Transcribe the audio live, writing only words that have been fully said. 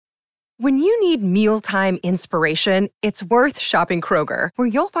When you need mealtime inspiration, it's worth shopping Kroger, where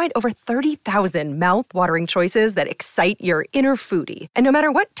you'll find over 30,000 mouth-watering choices that excite your inner foodie. And no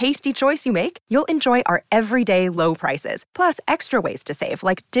matter what tasty choice you make, you'll enjoy our everyday low prices, plus extra ways to save,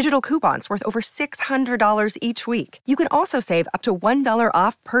 like digital coupons worth over $600 each week. You can also save up to $1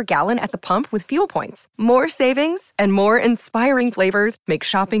 off per gallon at the pump with fuel points. More savings and more inspiring flavors make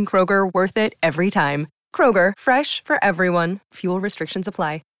shopping Kroger worth it every time. Kroger, fresh for everyone. Fuel restrictions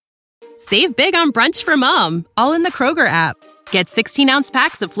apply. Save big on brunch for mom, all in the Kroger app. Get 16-ounce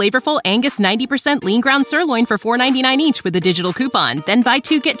packs of flavorful Angus 90% lean ground sirloin for $4.99 each with a digital coupon. Then buy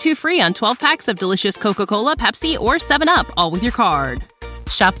 2, get 2 free on 12 packs of delicious Coca-Cola, Pepsi, or 7-Up, all with your card.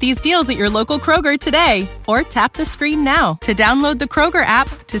 Shop these deals at your local Kroger today, or tap the screen now to download the Kroger app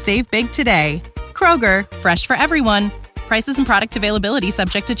to save big today. Kroger, fresh for everyone. Prices and product availability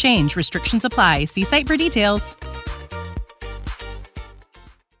subject to change. Restrictions apply. See site for details.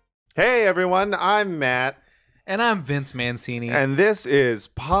 Hey everyone, I'm Matt. And I'm Vince Mancini. And this is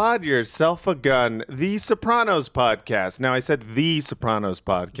Pod Yourself a Gun, the Sopranos podcast. Now, I said the Sopranos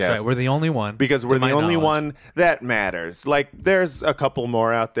podcast. That's right, we're the only one. Because we're the only one that matters. Like, there's a couple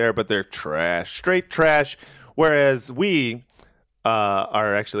more out there, but they're trash. Straight trash. Whereas we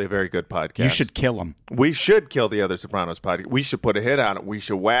are actually a very good podcast. You should kill them. We should kill the other Sopranos podcast. We should put a hit on it. We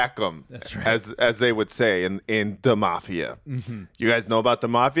should whack them. That's right. As they would say in the Mafia. Mm-hmm. You guys know about the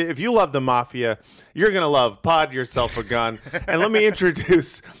Mafia? If you love the Mafia, you're going to love Pod Yourself a Gun. And let me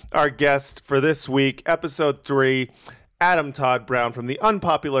introduce our guest for this week, episode 3, Adam Todd Brown from the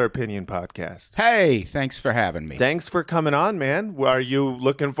Unpopular Opinion podcast. Hey, thanks for having me. Thanks for coming on, man. Are you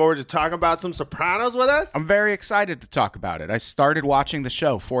looking forward to talking about some Sopranos with us? I'm very excited to talk about it. I started watching the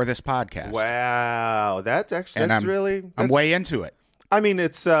show for this podcast. Wow. That's I'm way into it. I mean,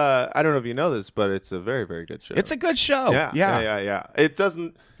 it's, I don't know if you know this, but it's a very, very good show. It's a good show. Yeah. It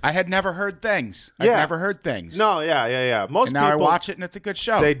doesn't. I had never heard things. I've never heard things. No, yeah. Most and now people, I watch it and it's a good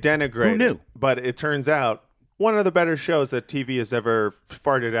show. They denigrate Who knew? it, but it turns out one of the better shows that TV has ever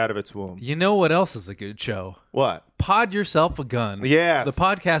farted out of its womb. You know what else is a good show? What? Pod Yourself a Gun. Yes. The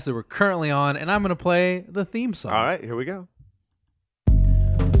podcast that we're currently on, and I'm going to play the theme song. All right, here we go.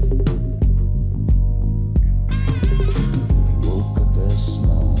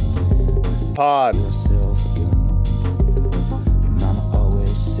 Pod.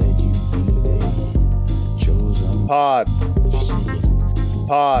 Pod.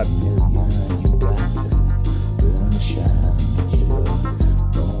 Pod.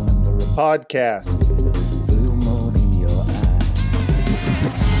 Podcast.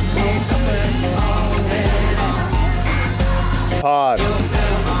 Pod.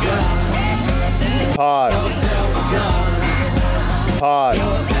 Pod. Pod.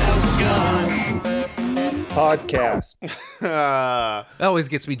 Podcast. That always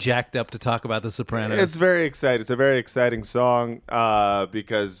gets me jacked up to talk about The Sopranos. It's very exciting. It's a very exciting song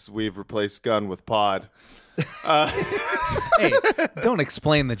because we've replaced Gun with Pod. Hey, don't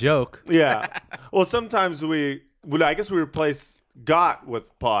explain the joke. Yeah. Well, sometimes I guess we replace got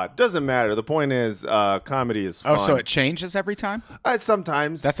with Pod. Doesn't matter. The point is comedy is fun. Oh, so it changes every time?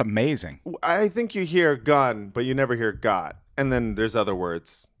 Sometimes. That's amazing. I think you hear gun, but you never hear got. And then there's other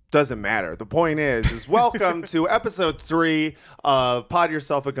words. Doesn't matter. The point is welcome to episode 3 of Pod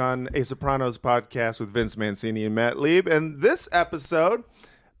Yourself a Gun, a Sopranos podcast with Vince Mancini and Matt Lieb. And this episode,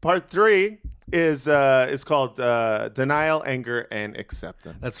 part 3, is called Denial, Anger, and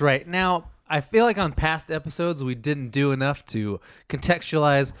Acceptance. That's right. Now, I feel like on past episodes we didn't do enough to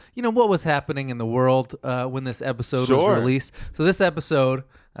contextualize, what was happening in the world when this episode was released. So this episode,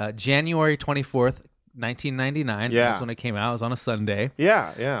 January 24th, 1999. Yeah. That's when it came out. It was on a Sunday.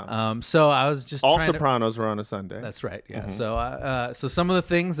 Yeah. So I was just All trying Sopranos were on a Sunday. That's right. Yeah. Mm-hmm. So some of the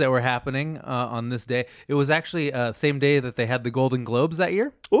things that were happening on this day, it was actually same day that they had the Golden Globes that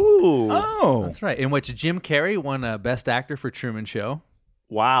year. Ooh. Oh. That's right. In which Jim Carrey won Best Actor for Truman Show.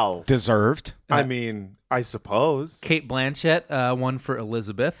 Wow. Deserved. I mean, I suppose. Kate Blanchett won for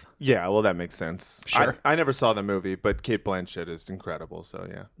Elizabeth. Yeah, well, that makes sense. Sure. I never saw the movie, but Kate Blanchett is incredible, so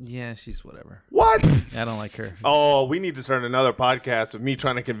yeah. Yeah, she's whatever. What? I don't like her. Oh, we need to start another podcast of me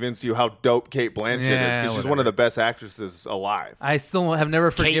trying to convince you how dope Kate Blanchett is, because she's one of the best actresses alive. I still have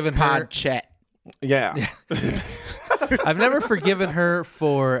never forgiven Kate her. Blanchett. Yeah. I've never forgiven her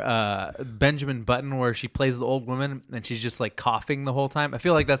for Benjamin Button, where she plays the old woman and she's just like coughing the whole time. I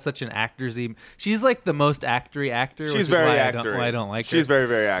feel like that's such an actor's. She's like the most actory actor. She's very actor. I don't like her. She's very,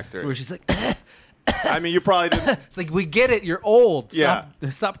 very actor. Where she's like, I mean, you probably didn't. It's like, we get it. You're old.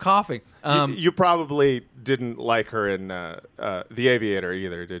 Stop coughing. You probably didn't like her in The Aviator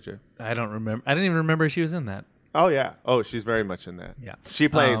either, did you? I don't remember. I didn't even remember she was in that. Oh, yeah. Oh, she's very much in that. Yeah. She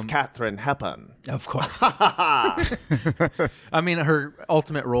plays Katharine Hepburn. Of course. I mean, her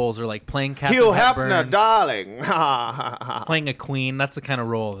ultimate roles are like playing Katharine Hugh Hepburn, Hefner, darling. playing a queen. That's the kind of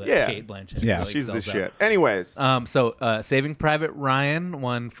role that Kate Blanchett really she's the excels shit. at. Anyways. So Saving Private Ryan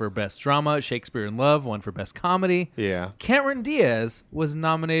won for Best Drama. Shakespeare in Love won for Best Comedy. Yeah. Cameron Diaz was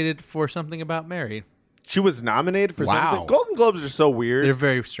nominated for Something About Mary. She was nominated for Wow. something. Golden Globes are so weird. They're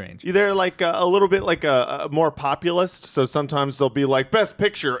very strange. They're like a little bit like a more populist. So sometimes they'll be like Best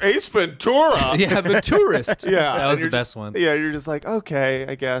Picture, Ace Ventura. Yeah, The Tourist. Yeah, That was and the best one. Yeah, you're just like, okay,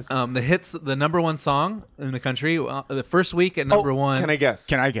 I guess. The number one song in the country, the first week at number one. Can I guess?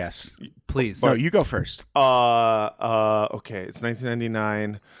 Can I guess? Please. No, you go first. Okay, it's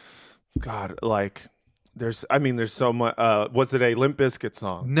 1999. God, like, there's so much. Was it a Limp Bizkit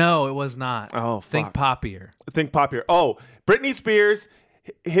song? No, it was not. Oh, Think fuck. poppier. Think popular. Oh, Britney Spears,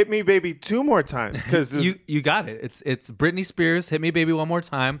 Hit Me Baby 2 more times. Because You got it. It's Britney Spears, Hit Me Baby One More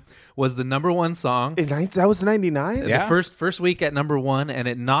Time was the number one song. that was 99? Yeah. The first week at number one, and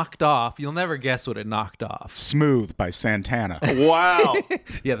it knocked off. You'll never guess what it knocked off. Smooth by Santana. Wow.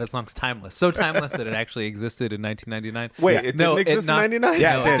 Yeah, that song's timeless. So timeless that it actually existed in 1999. Wait, it didn't exist in 99?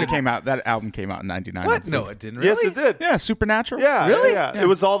 Yeah, it did. It came out. That album came out in 99. What? No, it didn't. Really? Yes, it did. Yeah, Supernatural. Yeah, Really? Yeah. It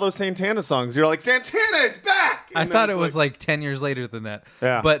was all those Santana songs. You're like, Santana is back! I And thought then it it's was like 10 years later than that.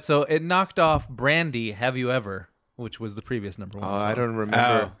 Yeah. But so it knocked off Brandy, Have You Ever, which was the previous number one song. I don't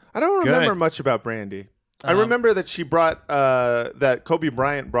remember. Oh, I don't remember good. much about Brandy. I remember that she brought that Kobe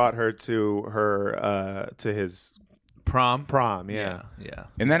Bryant brought her to his Prom. Yeah. Yeah.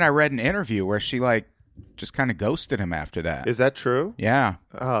 And then I read an interview where she just kind of ghosted him after that. Is that true? Yeah.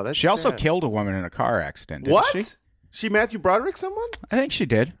 Oh, that's She also sad. killed a woman in a car accident. Didn't What? She? She Matthew Broderick someone? I think she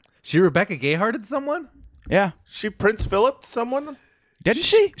did. She Rebecca Gayhearted someone? Yeah. She Prince Philip someone? Didn't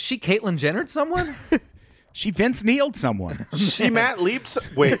she? She Caitlyn Jennered someone? She Vince Neil'd someone. She Matt Leaps?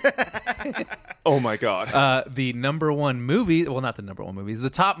 Wait. Oh my God. The number one movie, well, not the number one movies, the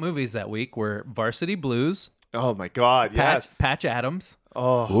top movies that week were Varsity Blues, Oh my God. Yes. Patch Adams,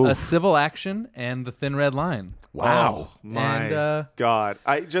 Oh. A Civil Action, and The Thin Red Line. Wow. Oh my And, God.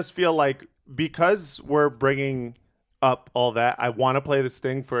 I just feel like because we're bringing up all that, I want to play this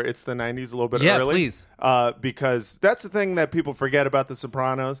thing for It's the 90s a little bit Yeah, early. please. Because that's the thing that people forget about The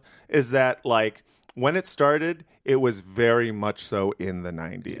Sopranos is that, like, when it started, it was very much so in the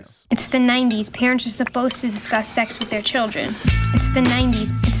 90s. It's the 90s. Parents are supposed to discuss sex with their children. It's the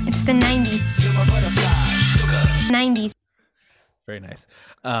 90s. It's the 90s. 90s. Very nice.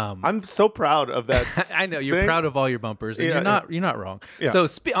 I'm so proud of that. I know you're thing. proud of all your bumpers, and Yeah, you're not wrong. Yeah. So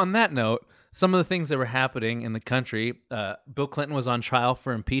on that note, some of the things that were happening in the country, Bill Clinton was on trial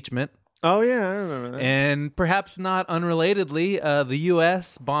for impeachment. Oh, yeah, I remember that. And perhaps not unrelatedly, the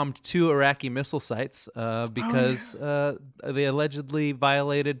U.S. bombed 2 Iraqi missile sites because they allegedly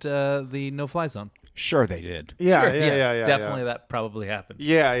violated the no-fly zone. Sure they did. Yeah, Sure, yeah. Definitely that probably happened.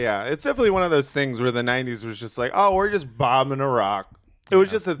 Yeah. It's definitely one of those things where the 90s was just like, oh, we're just bombing Iraq. It was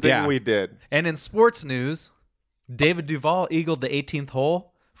just a thing Yeah. we did. And in sports news, David Duval eagled the 18th hole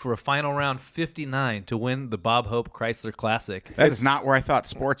for a final round 59 to win the Bob Hope Chrysler Classic. That is not where I thought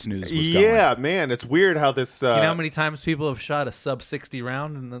sports news was going. Yeah, man, it's weird how this... You know how many times people have shot a sub 60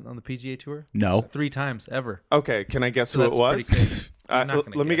 round on the PGA Tour? No. 3 times ever. Okay, can I guess So who it that's was? pretty crazy. You're not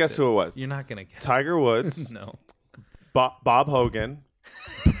gonna Let me guess who it was. You're not going to guess. Tiger Woods, No. Bob Hogan.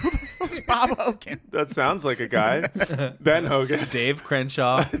 Bob Hogan. That sounds like a guy. Ben Hogan. Dave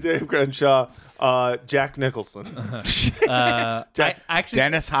Crenshaw. Dave Crenshaw. Jack Nicholson. I actually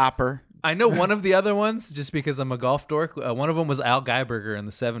Dennis Hopper. I know one of the other ones just because I'm a golf dork. One of them was Al Geiberger in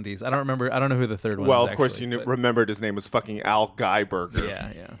the 70s. I don't know who the third one Well, was. of course, actually, you knew, but- remembered his name was fucking Al Geiberger.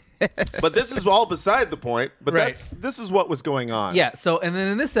 Yeah. But this is all beside the point. But Right. this is what was going on. Yeah. So, and then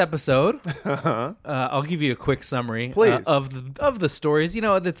in this episode, I'll give you a quick summary Please. of the stories. You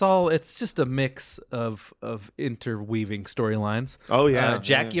know, it's just a mix of interweaving storylines. Oh, yeah.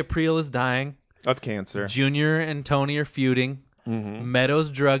 Jackie Aprile is dying. Of cancer. Junior and Tony are feuding. Mm-hmm.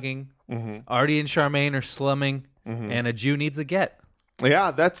 Meadows drugging. Artie and Charmaine are slumming. Mm-hmm. And a Jew needs a get. Yeah,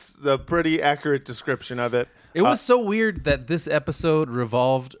 that's a pretty accurate description of it. It was so weird that this episode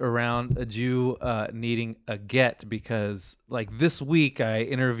revolved around a Jew needing a get because, like, this week I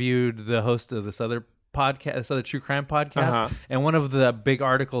interviewed the host of this other podcast, this other true crime podcast, and one of the big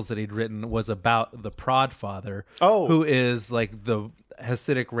articles that he'd written was about the Prod Father, who is like the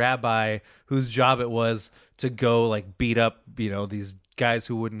Hasidic rabbi whose job it was to go like beat up, these guys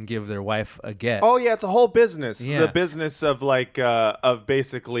who wouldn't give their wife a get. Oh yeah, it's a whole business. Yeah. The business of of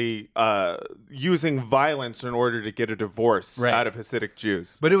basically using violence in order to get a divorce out of Hasidic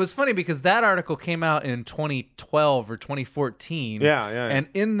Jews. But it was funny because that article came out in 2012 or 2014. Yeah. And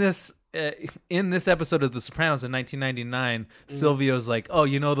in this episode of The Sopranos in 1999, Silvio's like, "Oh,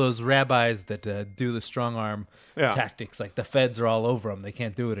 you know those rabbis that do the strong arm tactics? Like the feds are all over them; they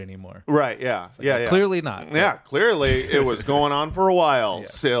can't do it anymore." Right? Yeah. Yeah. Clearly not. Yeah. Clearly, it was going on for a while.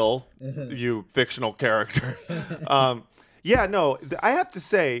 Sil, you fictional character. Yeah. No, I have to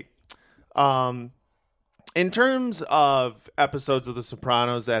say, in terms of episodes of The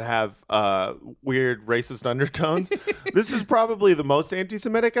Sopranos that have weird racist undertones, this is probably the most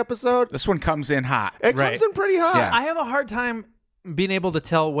anti-Semitic episode. This one comes in hot. It comes in pretty hot. Yeah. I have a hard time being able to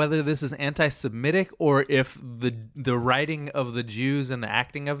tell whether this is anti-Semitic or if the writing of the Jews and the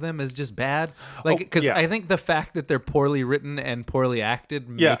acting of them is just bad. Because I think the fact that they're poorly written and poorly acted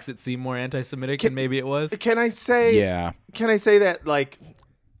makes it seem more anti-Semitic than maybe it was. Can I say? Yeah. Can I say that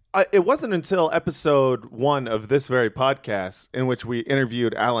it wasn't until episode 1 of this very podcast in which we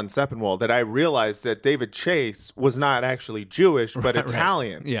interviewed Alan Sepinwall that I realized that David Chase was not actually Jewish, but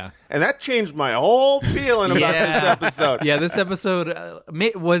Italian. Yeah. And that changed my whole feeling about this episode. Yeah, this episode,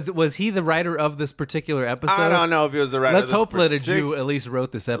 was he the writer of this particular episode? I don't know if he was the writer Let's hope that a Jew at least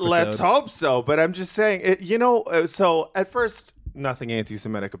wrote this episode. Let's hope so, but I'm just saying, so at first, nothing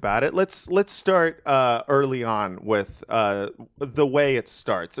anti-Semitic about it. Let's start early on with the way it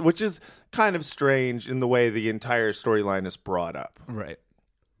starts, which is kind of strange in the way the entire storyline is brought up. Right.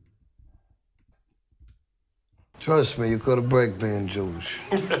 Trust me, you got a break being Jewish.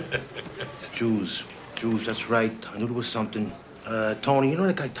 Jews, that's right. I knew there was something. Tony, you know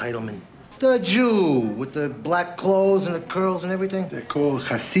that guy Teitelman? The Jew with the black clothes and the curls and everything? They're called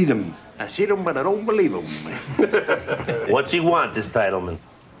Hasidim. I see him, but I don't believe him. What's he want, this Teitelman?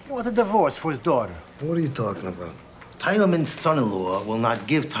 He wants a divorce for his daughter. What are you talking about? Teitelman's son-in-law will not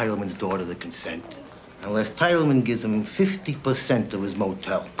give Teitelman's daughter the consent unless Teitelman gives him 50% of his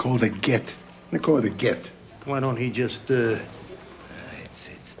motel. Called a get. They call it a get. Why don't he just,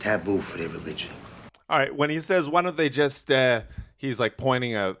 It's taboo for their religion. All right, when he says, why don't they just, he's like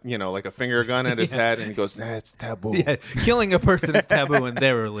pointing a finger gun at his head, and he goes, it's taboo. Yeah, killing a person is taboo in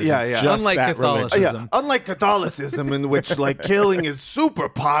their religion. Yeah. Just Unlike that Catholicism. religion. Yeah, unlike Catholicism, in which killing is super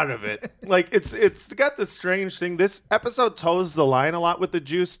part of it. It's got this strange thing. This episode toes the line a lot with the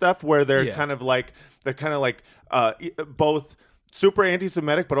Jew stuff, where they're kind of both super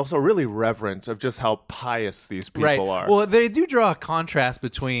anti-Semitic, but also really reverent of just how pious these people are. Well, they do draw a contrast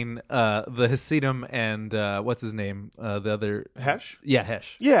between the Hasidim and what's his name, the other Hesh. Yeah,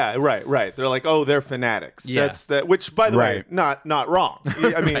 Hesh. Yeah, right. They're like, oh, they're fanatics. Yeah. That's that. Which, by the way, not wrong.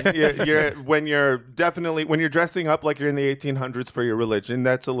 I mean, when you're dressing up like you're in the 1800s for your religion,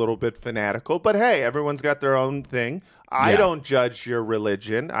 that's a little bit fanatical. But hey, everyone's got their own thing. I don't judge your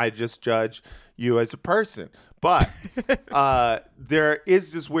religion. I just judge you as a person. But there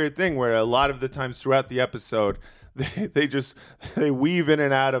is this weird thing where a lot of the times throughout the episode, they weave in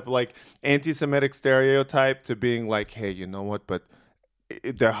and out of anti-Semitic stereotype to being like, hey, you know what? But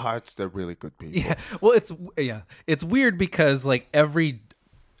their hearts, they're really good people. Yeah. Well, it's weird because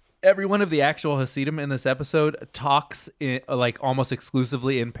every one of the actual Hasidim in this episode talks almost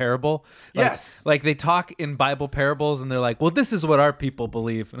exclusively in parable. Yes. They talk in Bible parables, and they're like, well, this is what our people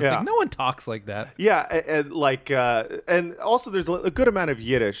believe. And it's like, no one talks like that. Yeah, and also there's a good amount of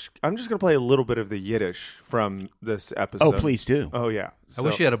Yiddish. I'm just going to play a little bit of the Yiddish from this episode. Oh, please do. Oh, yeah. I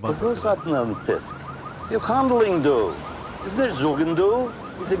wish you had a bumper. was hat man pisk? You handling do. Is nicht zogen do?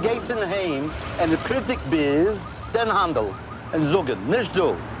 Is a geisen heim and the critic biz, then handle. And zogen, nicht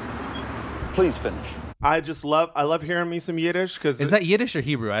do. Please finish. I love hearing me some Yiddish because Is that Yiddish or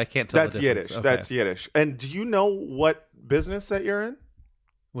Hebrew? I can't tell. That's the difference. Yiddish. Okay. That's Yiddish. And do you know what business that you're in?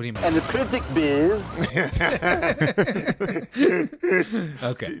 What do you mean? And the critic biz,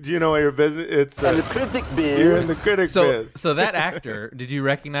 Okay. Do you know what your business? It's and the critic biz. you're in the critic So biz. that actor, did you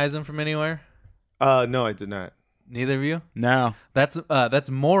recognize him from anywhere? No, I did not. Neither of you? No. That's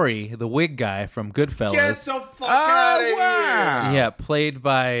Maury, the wig guy from Goodfellas. Get the fuck out of here! Yeah, played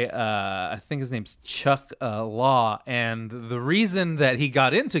by I think his name's Chuck Law, and the reason that he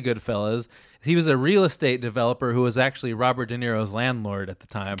got into Goodfellas, he was a real estate developer who was actually Robert De Niro's landlord at the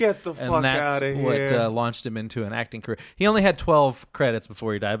time. Get the fuck outta And that's here. what launched him into an acting career. He only had 12 credits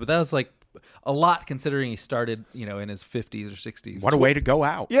before he died, but that was a lot considering he started, in his 50s or 60s. What a way to go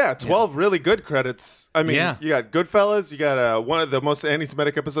out. Yeah, 12 really good credits. I mean, Yeah. you got Goodfellas, you got one of the most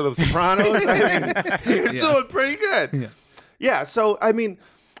anti-Semitic episodes of The Sopranos. I mean, you're doing pretty good. Yeah, so, I mean,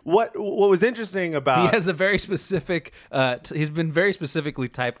 what was interesting about he has a very specific. He's been very specifically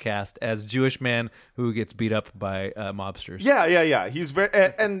typecast as Jewish man who gets beat up by mobsters. Yeah. He's very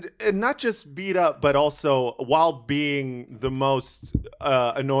and not just beat up, but also while being the most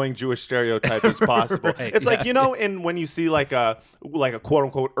annoying Jewish stereotype as possible. Right, it's like, you know, when you see like a quote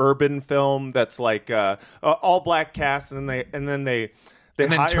unquote urban film that's like all black cast, and then they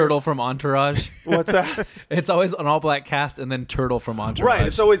hire Turtle from Entourage. What's that? It's always an all-black cast and then Turtle from Entourage.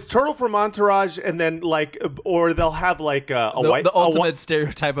 Right, so it's Turtle from Entourage, and then or they'll have like the ultimate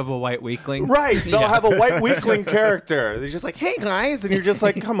stereotype of a white weakling. Right, they'll have a white weakling character. They're just like, "Hey guys," and you're just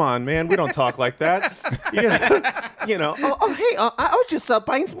like, "Come on, man, we don't talk like that." You know, hey, I was just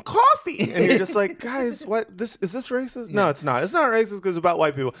buying some coffee, and you're just like, "Guys, what? Is this racist?" No, it's not. It's not racist because it's about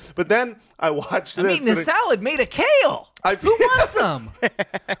white people. But then I watched this. I'm eating a salad made of kale. Who wants some?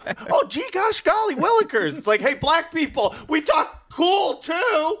 Oh, gee, gosh, golly, Willikers. It's like, hey, black people, we talk cool,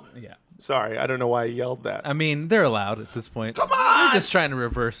 too. Yeah. Sorry, I don't know why I yelled that. I mean, they're allowed at this point. Come on! They're just trying to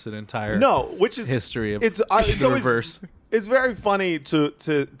reverse an entire history of it's reverse. It's very funny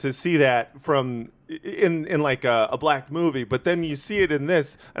to see that from in like a black movie, but then you see it in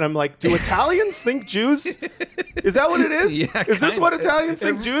this, and I'm like, do Italians think Jews? Is that what it is? Yeah, is this what Italians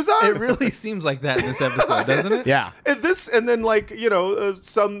think Jews are? It really seems like that in this episode, doesn't it? Yeah. And then like, you know,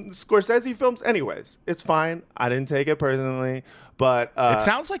 some Scorsese films. Anyways, it's fine. I didn't take it personally, but it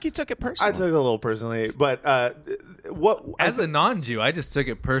sounds like you took it personally. I took it a little personally, but as a non-Jew, I just took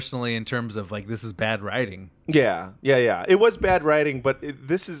it personally in terms of like, this is bad writing. Yeah. It was bad writing, but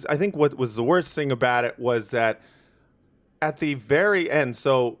I think what was the worst thing about it was that at the very end,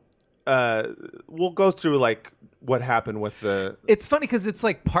 so we'll go through like what happened with the... It's funny because it's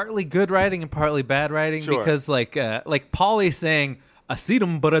like partly good writing and partly bad writing, because like Paulie saying, I see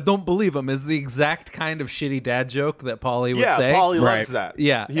them, but I don't believe them, is the exact kind of shitty dad joke that Paulie would say. Yeah, Paulie loves that.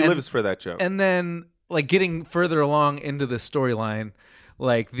 Yeah. He lives for that joke. And then like getting further along into the storyline,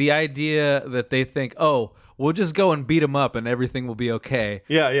 like the idea that they think, oh, we'll just go and beat him up and everything will be okay.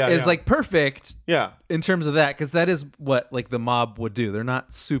 Is like perfect. Yeah. In terms of that, because that is what like the mob would do. They're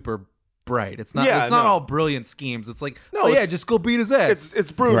not super bright. It's not. It's not all brilliant schemes. It's like, just go beat his ass.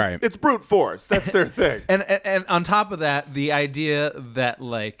 It's brute. Right. It's brute force. That's their thing. and on top of that, the idea that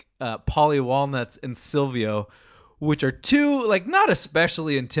like Paulie Walnuts and Silvio, which are two like not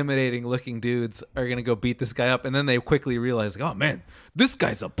especially intimidating looking dudes, are gonna go beat this guy up, and then they quickly realize, like, oh man, this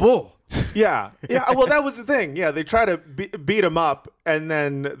guy's a bull. Yeah. Well, that was the thing. Yeah, they try to beat him up, and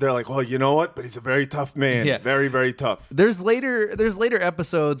then they're like, "Oh, you know what? But he's a very tough man. Yeah. Very, very tough." There's later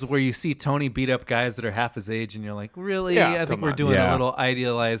episodes where you see Tony beat up guys that are half his age, and you're like, "Really? Yeah, I think we're doing a little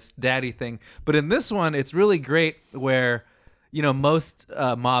idealized daddy thing." But in this one, it's really great where, you know, most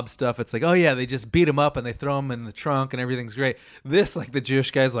mob stuff, it's like, oh yeah, they just beat him up and they throw him in the trunk and everything's great. This, like, the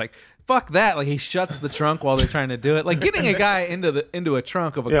Jewish guy's like, fuck that. Like, he shuts the trunk while they're trying to do it. Like, getting a guy into a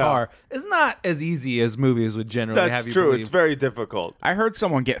trunk of a car is not as easy as movies would generally have you That's true. believe. It's very difficult. I heard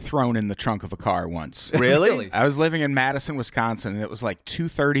someone get thrown in the trunk of a car once. Really? I was living in Madison, Wisconsin, and it was like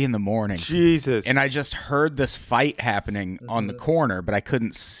 2:30 in the morning. Jesus. And I just heard this fight happening on the corner, but I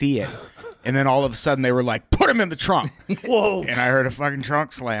couldn't see it. And then all of a sudden they were like, put him in the trunk. Whoa. And I heard a fucking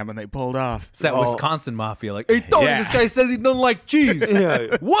trunk slam and they pulled off. It's that Wisconsin mafia. Like, hey, Tony, this guy says he doesn't like cheese.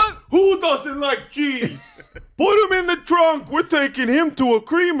 What? Who doesn't like cheese? Put him in the trunk. We're taking him to a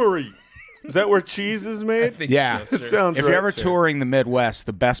creamery. Is that where cheese is made? Yeah. So, it sounds if right, you're ever touring the Midwest,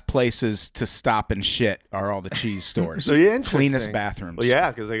 the best places to stop and shit are all the cheese stores. So yeah, cleanest bathrooms. Well,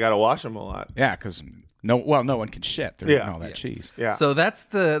 yeah, because they got to wash them a lot. Yeah, because no one can shit. They're eating all that cheese. Yeah. So that's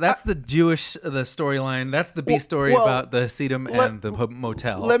the Jewish the storyline. That's the B story about the Hasidim and the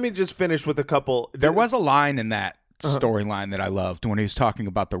motel. Let me just finish with a couple. There was a line in that storyline that I loved when he was talking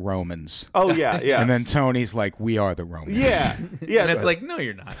about the Romans. Oh yeah. And then Tony's like, "We are the Romans." Yeah. And it's like, no,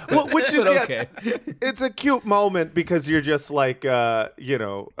 you're not. Well, which is okay. It's a cute moment because you're just like, so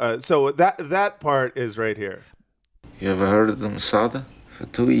that part is right here. You ever heard of the Masada? For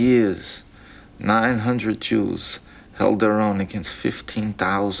 2 years, 900 Jews held their own against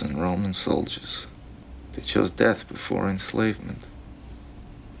 15,000 Roman soldiers. They chose death before enslavement.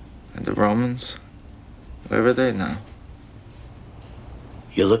 And the Romans, where are they now?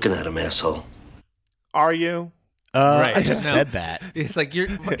 You're looking at him, asshole. Are you? Right. I just said that. It's like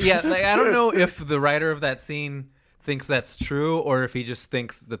like, I don't know if the writer of that scene thinks that's true or if he just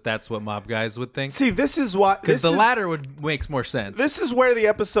thinks that that's what mob guys would think. See, this is why... Because the latter makes more sense. This is where the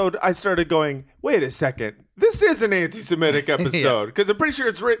episode, I started going, wait a second, this is an anti-Semitic episode. Because I'm pretty sure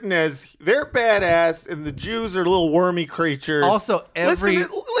it's written as, they're badass and the Jews are little wormy creatures. Also, listen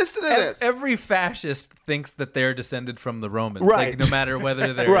to this. Every fascist thinks that they're descended from the Romans. Right. Like, no matter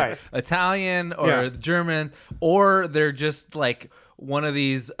whether they're Italian or German, or they're just like... one of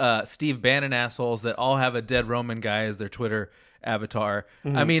these Steve Bannon assholes that all have a dead Roman guy as their Twitter avatar.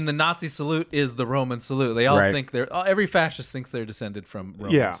 Mm-hmm. I mean, the Nazi salute is the Roman salute. They all think every fascist thinks they're descended from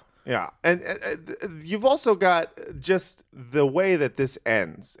Romans. Yeah. And you've also got just the way that this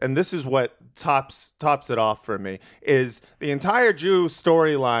ends, and this is what tops it off for me, is the entire Jew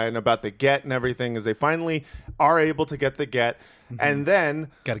storyline about the get and everything is they finally are able to get the get, and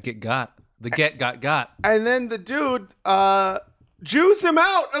then... Got to get got. The get got. And then the dude... Jews him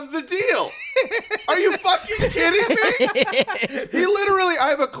out of the deal. Are you fucking kidding me? He literally, I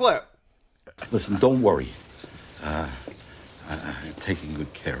have a clip. Listen, don't worry. I'm taking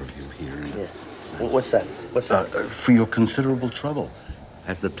good care of you here. Yeah. What's that? For your considerable trouble.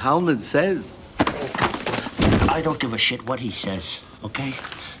 As the Talmud says. I don't give a shit what he says, okay?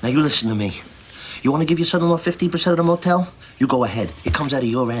 Now you listen to me. You want to give your son-in-law 15% of the motel? You go ahead. It comes out of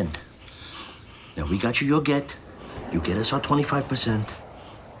your end. Now we got you your get. You get us our 25%.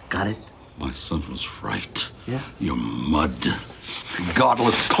 Got it? My son was right. Yeah? You mud.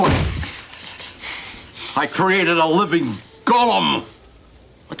 Godless cunt. I created a living golem.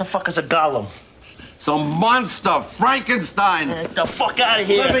 What the fuck is a golem? Some monster, Frankenstein. Get the fuck out of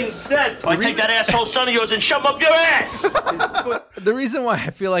here. Living dead. I take that asshole son of yours and shove him up your ass. The reason why I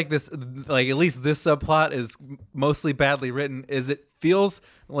feel like this, like at least this subplot is mostly badly written, is it feels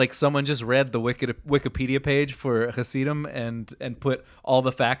like someone just read the Wikipedia page for Hasidim and put all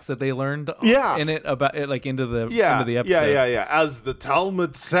the facts that they learned in it about it, like into the episode. Yeah. As the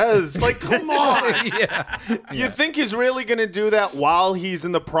Talmud says, like, come on. You think he's really going to do that while he's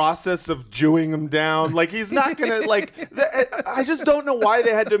in the process of Jewing him down? Like, he's not going to, like, I just don't know why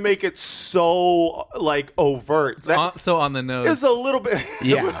they had to make it so, like, overt. So on the nose. It's a little bit.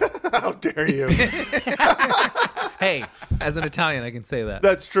 Yeah. How dare you? Hey, as an Italian, I can say that.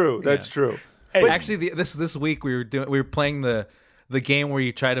 That's true. That's true. But actually, this week we were playing the game where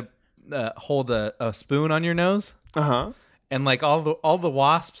you try to hold a spoon on your nose. And like all the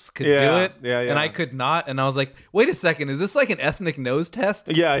wasps could do it, and I could not. And I was like, "Wait a second, is this like an ethnic nose test?"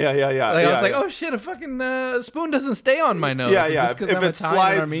 Yeah. Like, I was like, "Oh shit, a fucking spoon doesn't stay on my nose." Yeah. If it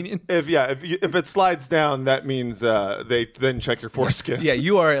slides, if it slides down, that means they then check your foreskin. Yeah,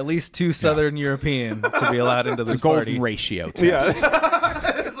 you are at least too Southern European to be allowed into this it's a golden party. ratio test.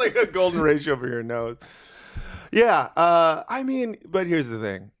 Yeah, it's like a golden ratio for your nose. Yeah, I mean, but here's the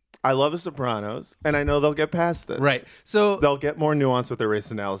thing. I love The Sopranos, and I know they'll get past this. Right. So they'll get more nuance with their race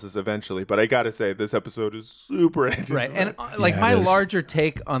analysis eventually, but I got to say, this episode is super anti-Semitic. Right. And my larger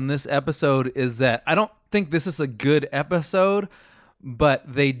take on this episode is that I don't think this is a good episode, but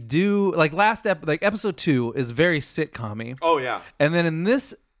they do, like episode 2 is very sitcom-y. Oh, yeah. And then in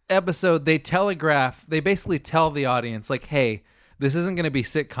this episode, they basically tell the audience, like, hey, this isn't going to be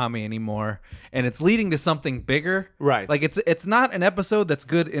sitcom-y anymore, and it's leading to something bigger. Right. Like, it's not an episode that's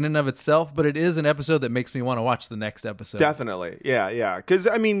good in and of itself, but it is an episode that makes me want to watch the next episode. Definitely. Yeah. Because,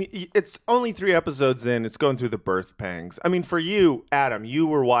 I mean, it's only 3 episodes in. It's going through the birth pangs. I mean, for you, Adam, you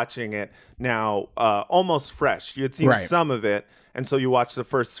were watching it now almost fresh. You had seen some of it, and so you watched the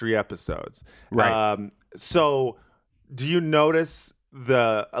first 3 episodes. Right. So do you notice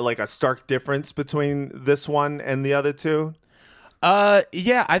a stark difference between this one and the other 2?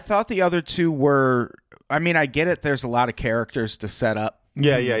 Yeah, I thought the other 2 were. I mean, I get it. There's a lot of characters to set up.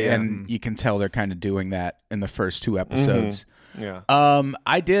 Yeah. And you can tell they're kind of doing that in the first 2 episodes. Yeah.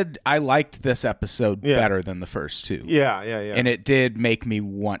 I liked this episode better than the first 2. Yeah. And it did make me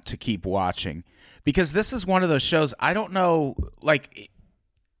want to keep watching because this is one of those shows. I don't know, like,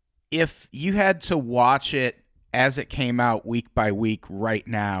 if you had to watch it as it came out week by week right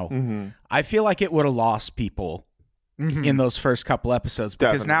now, I feel like it would have lost people. In those first couple episodes,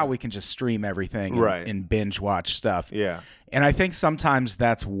 because now we can just stream everything and binge watch stuff. Yeah. And I think sometimes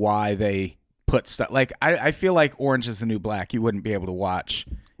that's why they put stuff like I feel like Orange is the New Black. You wouldn't be able to watch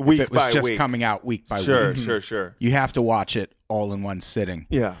if it was just coming out week by week. Sure. You have to watch it all in one sitting.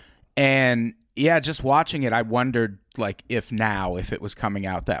 Yeah. And just watching it, I wondered, like if it was coming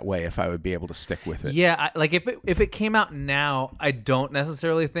out that way, if I would be able to stick with it. Yeah, if it came out now, I don't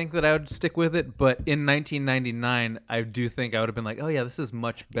necessarily think that I would stick with it. But in 1999, I do think I would have been like, oh yeah, this is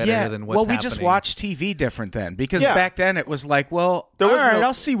much better than what's happening. We just watched TV different then, because back then it was like, well,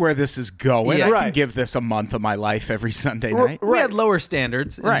 I'll see where this is going. Yeah. I can give this a month of my life every Sunday night. We had lower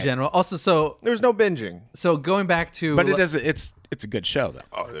standards in general. Also, so there's no binging. So going back to, but it's a good show though.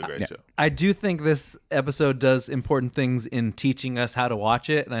 Oh, it's a great show. I do think this episode does important things in teaching us how to watch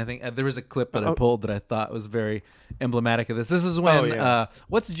it, and I think there was a clip that I pulled that I thought was very emblematic of this. This is when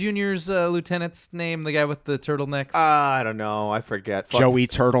what's Junior's lieutenant's name? The guy with the turtlenecks. I don't know. I forget. Joey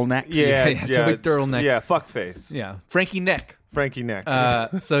Turtlenecks. Yeah, Joey Turtlenecks. Yeah, fuckface. Yeah, Frankie Neck.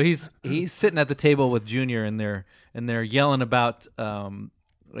 So he's sitting at the table with Junior, and they're yelling about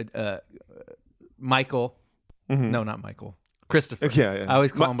Michael. Mm-hmm. No, not Michael. Christopher. Yeah. I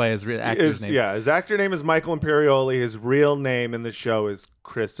always call him by his actor's name. Yeah, his actor name is Michael Imperioli. His real name in the show is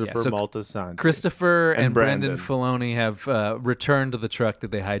Christopher Moltisanti. Christopher and Brendan Filoni have returned to the truck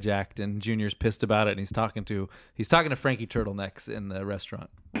that they hijacked, and Junior's pissed about it, and he's talking to Frankie Turtlenecks in the restaurant.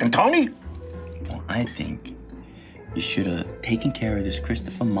 And Tony? Well, I think you should have taken care of this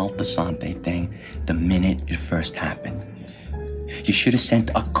Christopher Moltisanti thing the minute it first happened. You should have sent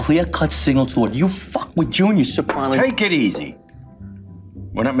a clear-cut signal to it. You fuck with Junior Soprano. Take it easy.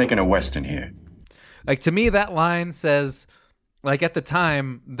 We're not making a Western here. Like, to me, that line says, like, at the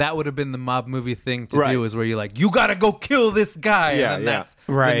time, that would have been the mob movie thing to do, is where you're like, you gotta go kill this guy. Yeah, and then that's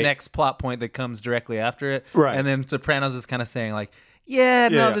the next plot point that comes directly after it. Right. And then Sopranos is kind of saying, like,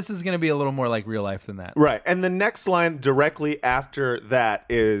 this is going to be a little more like real life than that. Right. And the next line directly after that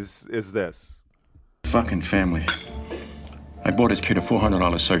is this. Fucking family. I bought his kid a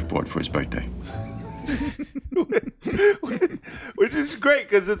 $400 surfboard for his birthday. Which is great,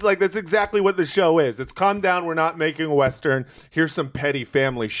 because it's like that's exactly what the show is. It's calm down, we're not making a Western. Here's some petty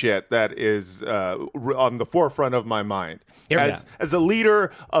family shit that is on the forefront of my mind. As a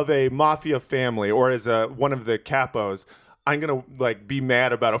leader of a mafia family, or as one of the capos, I'm going to like be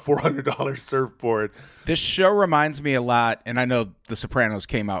mad about a $400 surfboard. This show reminds me a lot, and I know The Sopranos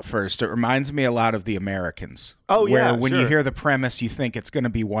came out first. It reminds me a lot of The Americans. Oh, yeah, where when you hear the premise, you think it's going to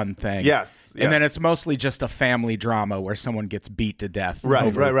be one thing. Yes. And then it's mostly just a family drama where someone gets beat to death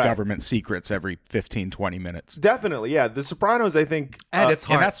over government secrets every 15, 20 minutes. Definitely, yeah. The Sopranos, I think... And it's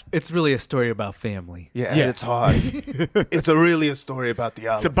hard. It's really a story about family. Yeah. It's hard. It's really a story about the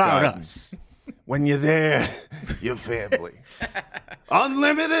Olive It's about Garden. us. When you're there, your family.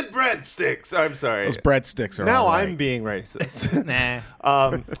 Unlimited breadsticks. I'm sorry. Those breadsticks are now all right. I'm being racist.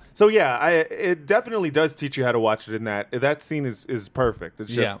 Nah. So yeah, it definitely does teach you how to watch it. In that scene is perfect.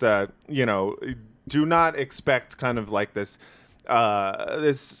 It's just do not expect kind of like this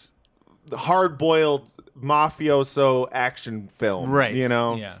hard-boiled mafioso action film, right?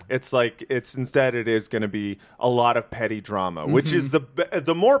 It's like instead it is going to be a lot of petty drama, which is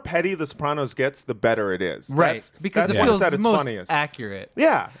the more petty The Sopranos gets, the better it is, right? Because it feels the most accurate.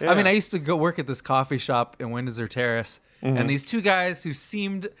 Yeah. I mean, I used to go work at this coffee shop in Windsor Terrace, and these two guys who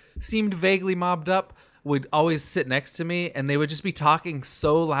seemed vaguely mobbed up would always sit next to me, and they would just be talking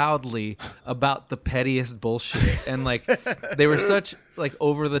so loudly about the pettiest bullshit, and like they were such like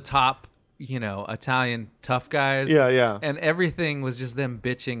over the top, Italian tough guys. Yeah. And everything was just them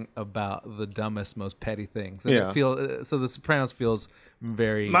bitching about the dumbest, most petty things. And so The Sopranos feels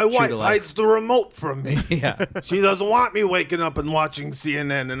very My true wife to life. hides the remote from me. Yeah. She doesn't want me waking up and watching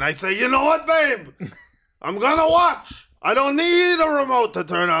CNN, and I say, you know what, babe? I'm gonna watch. I don't need a remote to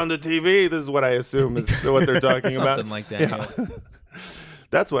turn on the TV. This is what I assume is what they're talking about. Something like that. Yeah.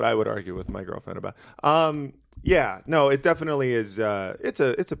 That's what I would argue with my girlfriend about. No, it definitely is. It's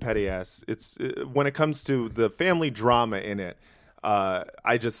a petty ass. It's when it comes to the family drama in it. I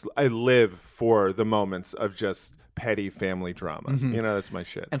live for the moments of just petty family drama. That's my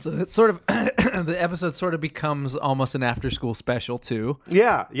shit. And so it's sort of the episode sort of becomes almost an after-school special too.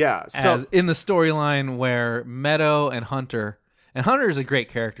 Yeah. So in the storyline where Meadow and Hunter is a great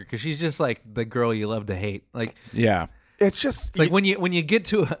character because she's just like the girl you love to hate. Like it's like when you get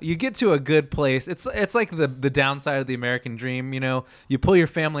to a good place. It's like the downside of the American dream. You pull your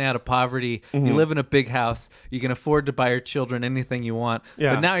family out of poverty. You live in a big house. You can afford to buy your children anything you want.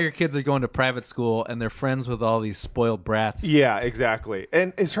 Yeah. But now your kids are going to private school and they're friends with all these spoiled brats. Yeah, exactly.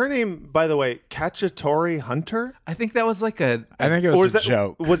 And is her name, by the way, Cacciatore Hunter? I think that was like I think it was a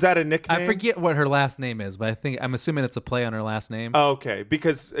joke. Was that a nickname? I forget what her last name is, but I'm assuming it's a play on her last name. Oh, okay,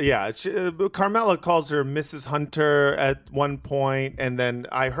 because Carmela calls her Mrs. Hunter at one point, and then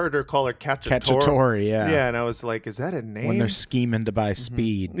I heard her call her Cacciatore. Yeah, and I was like, is that a name? When they're scheming to buy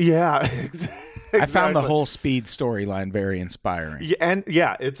speed. Yeah. I found the whole Speed storyline very inspiring. Yeah, and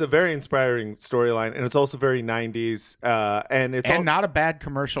it's a very inspiring storyline, and it's also very 90s, and it's not a bad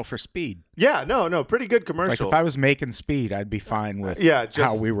commercial for Speed. Yeah, no, pretty good commercial. Like if I was making Speed, I'd be fine with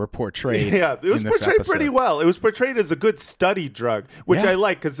how we were portrayed. Yeah, it was portrayed episode. pretty well. It was portrayed as a good study drug, which I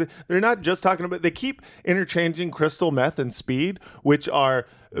like because they're not just talking about. They keep interchanging crystal meth and speed, which are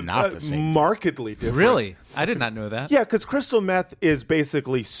not the same markedly different. Really? I did not know that. Yeah, because crystal meth is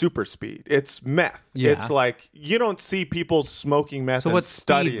basically super speed. It's meth. Yeah. It's like you don't see people smoking meth. So and what's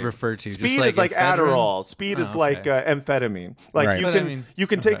studying. speed refer to? Speed just is like ephedrine? Adderall. Speed is like amphetamine. Like right. you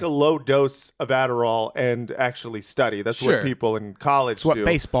can take a low dose of Adderall and actually study. That's what people in college it's what do.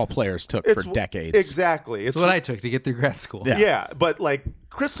 Baseball players took for decades. Exactly. It's what I took to get through grad school. Yeah, but like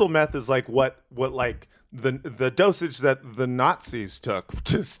crystal meth is like what like the dosage that the Nazis took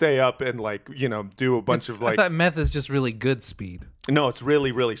to stay up and like do a bunch of like. I thought meth is just really good speed. No, it's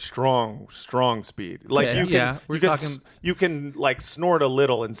really, really strong speed. Like you can like snort a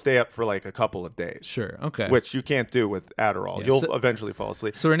little and stay up for like a couple of days. Sure, okay. Which you can't do with Adderall. Yeah, You'll eventually fall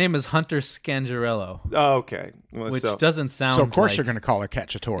asleep. So her name is Hunter Scangarello. Oh, okay. Which doesn't sound. So of course you're going to call her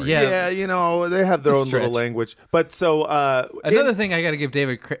Cacciatore. Yeah, they have their own little language. But so another thing I got to give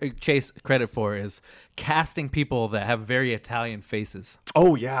David Chase credit for is casting people that have very Italian faces.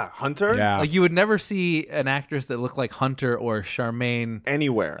 Oh yeah, Hunter. Yeah, like you would never see an actress that looked like Hunter or Charmaine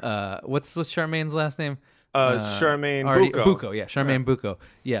anywhere. What's Charmaine's last name? Charmaine Bucco. Yeah, Charmaine Bucco.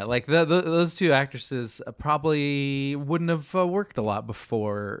 Yeah, like those two actresses probably wouldn't have worked a lot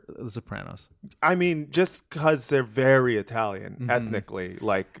before The Sopranos. I mean, just because they're very Italian ethnically,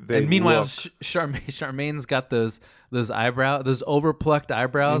 like they. And meanwhile, look... Charmaine's got those overplucked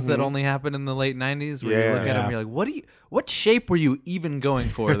eyebrows that only happened in the late 90s. Where you look at them, you're like, what shape were you even going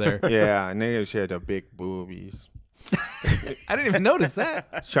for there? Yeah, and then she had the big boobies. I didn't even notice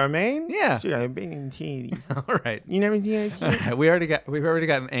that. Charmaine? Yeah. She got a big titty. All right. You never seen that? Right. We've already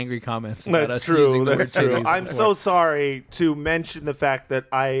gotten angry comments about That's us true. using the That's word true. titties I'm before. so sorry to mention the fact that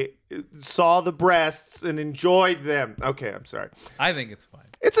I saw the breasts and enjoyed them. Okay, I'm sorry. I think it's fine.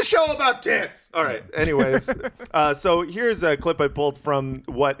 It's a show about tits. All right. Anyways, so here's a clip I pulled from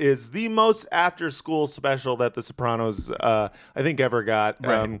what is the most after-school special that The Sopranos, I think, ever got.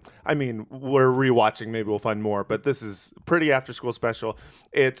 Right. I mean, we're rewatching. Maybe we'll find more, but this is pretty after-school special.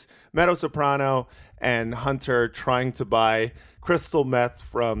 It's Meadow Soprano and Hunter trying to buy crystal meth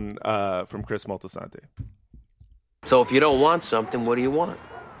from Chris Moltisanti. So if you don't want something, what do you want?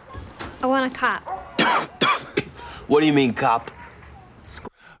 I want a cop. What do you mean, cop?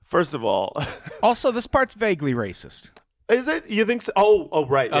 First of all, also this part's vaguely racist. Is it? You think so? Oh,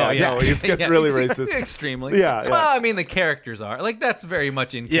 right. Yeah, no, it gets really racist. Extremely. Yeah. Well, I mean, the characters are. Like, that's very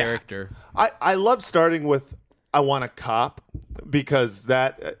much in character. I love starting with, I want a cop, because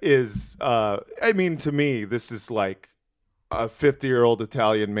that is, I mean, to me, this is like a 50-year-old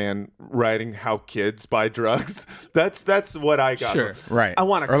Italian man writing how kids buy drugs. That's what I got. Sure. Right. I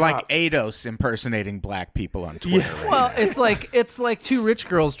want a Or cop. like Ados impersonating black people on Twitter. Yeah. Right? Well, it's like two rich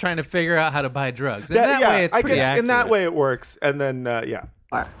girls trying to figure out how to buy drugs. In that way, it's I pretty guess accurate. in that way it works. And then, yeah.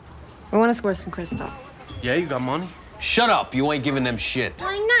 We want to score some crystal. Yeah, you got money? Shut up. You ain't giving them shit.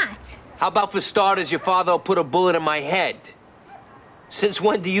 Why not? How about for starters, your father will put a bullet in my head? Since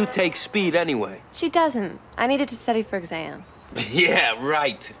when do you take speed anyway? She doesn't. I needed to study for exams. Yeah,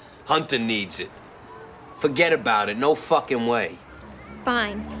 right. Hunter needs it. Forget about it. No fucking way.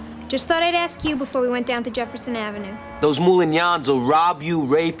 Fine. Just thought I'd ask you before we went down to Jefferson Avenue. Those Moulignans will rob you,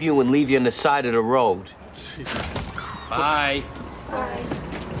 rape you, and leave you on the side of the road. Bye. Bye.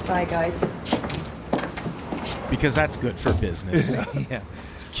 Bye, guys. Because that's good for business. Yeah.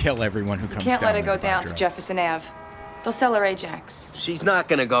 Kill everyone who comes Can't down let her there go to buy down to drugs. Jefferson Ave. They'll sell her Ajax. She's not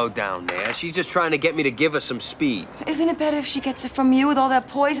gonna go down there. She's just trying to get me to give her some speed. Isn't it better if she gets it from you with all that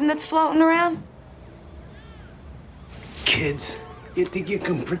poison that's floating around? Kids, you think you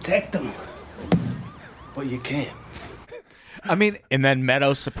can protect them? Well, you can't. I mean, And then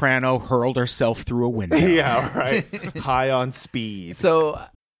Meadow Soprano hurled herself through a window. Yeah, right. High on speed. so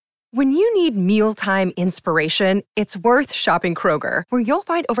When you need mealtime inspiration, it's worth shopping Kroger, where you'll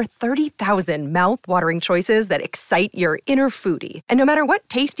find over 30,000 mouth-watering choices that excite your inner foodie. And no matter what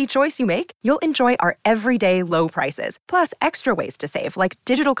tasty choice you make, you'll enjoy our everyday low prices, plus extra ways to save, like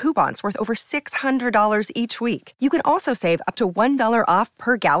digital coupons worth over $600 each week. You can also save up to $1 off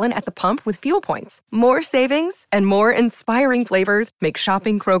per gallon at the pump with fuel points. More savings and more inspiring flavors make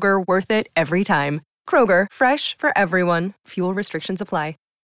shopping Kroger worth it every time. Kroger, fresh for everyone. Fuel restrictions apply.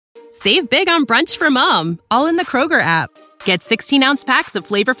 Save big on brunch for mom, all in the Kroger app. Get 16-ounce packs of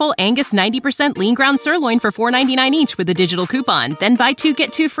flavorful Angus 90% lean ground sirloin for $4.99 each with a digital coupon. Then buy 2,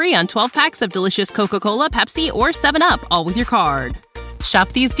 get 2 free on 12 packs of delicious Coca-Cola, Pepsi, or 7-Up, all with your card. Shop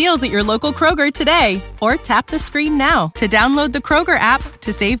these deals at your local Kroger today, or tap the screen now to download the Kroger app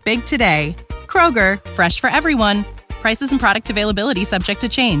to save big today. Kroger, fresh for everyone. Prices and product availability subject to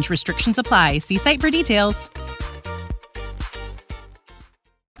change. Restrictions apply. See site for details.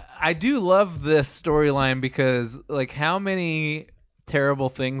 I do love this storyline because, like, how many terrible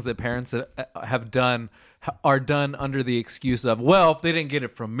things that parents have done are done under the excuse of, well, if they didn't get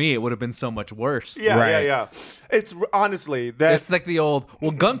it from me, it would have been so much worse. Yeah. It's honestly that it's like the old, well,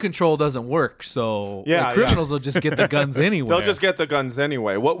 gun control doesn't work, so criminals will just get the guns anyway. They'll just get the guns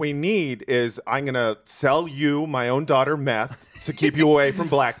anyway. What we need is I'm gonna sell you my own daughter meth to keep you away from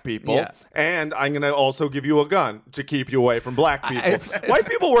black people, and I'm gonna also give you a gun to keep you away from black people. White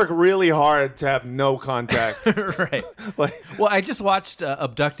people work really hard to have no contact. Right. Well, I just watched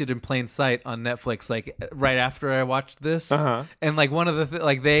Abducted in Plain Sight on Netflix, like right after I watched this, and like one of the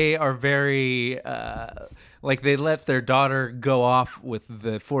like they are very like they let their daughter go off with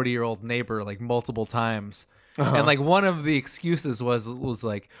the 40-year-old neighbor like multiple times. And like one of the excuses was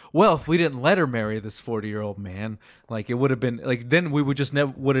like, well, if we didn't let her marry this 40-year-old man, like it would have been like then we would just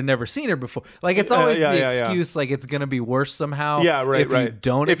would have never seen her before. Like it's always the excuse, like it's gonna be worse somehow. Yeah, right. If you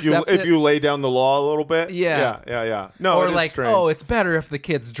don't if you lay down the law a little bit. Yeah. No, or it is like, strange. oh, it's better if the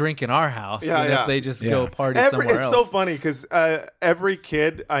kids drink in our house than if they just go party somewhere else. It's so funny because every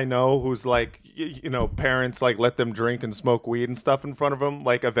kid I know who's like, you know, parents like let them drink and smoke weed and stuff in front of them,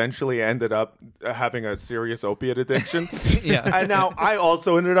 like eventually ended up having a serious opiate addiction. And now I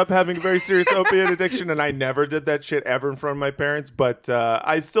also ended up having a very serious opiate addiction, and I never did that shit ever in front of my parents, but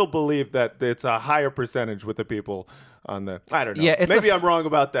I still believe that it's a higher percentage with the people on the, I don't know. Yeah, maybe I'm wrong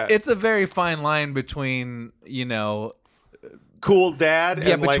about that. It's a very fine line between, you know, cool dad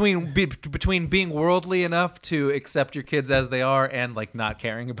and between being worldly enough to accept your kids as they are and like not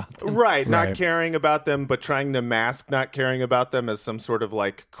caring about them. Right, not caring about them, but trying to mask not caring about them as some sort of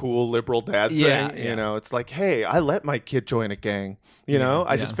like cool liberal dad thing. Yeah. You know, it's like, hey, I let my kid join a gang. You know,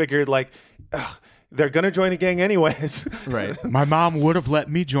 I just figured like, they're going to join a gang anyways. Right. My mom would have let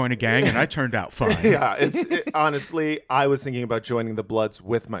me join a gang, and I turned out fine. Honestly, I was thinking about joining the Bloods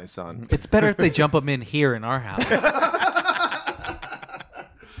with my son. It's better if they jump them in here in our house.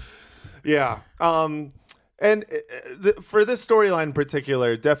 Yeah. And for this storyline in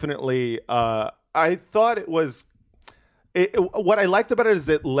particular, definitely, I thought it was. What I liked about it is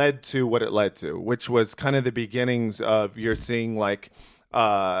it led to what it led to, which was kind of the beginnings of you're seeing like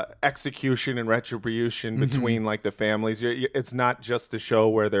execution and retribution between like the families. It's not just a show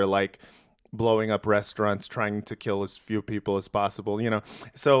where they're like blowing up restaurants, trying to kill as few people as possible, you know.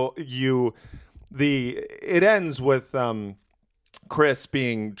 So it ends with Chris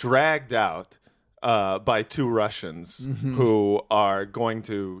being dragged out by two Russians who are going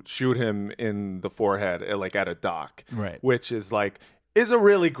to shoot him in the forehead, like at a dock, right? Which is a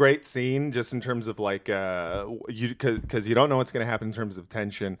really great scene, just in terms of like because you don't know what's going to happen in terms of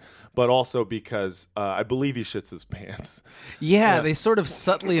tension, but also because I believe he shits his pants. Yeah, they sort of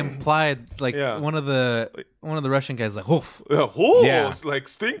subtly implied like one of the Russian guys like, "Oof, it's like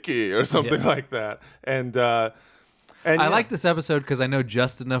stinky" or something like that, and I like this episode because I know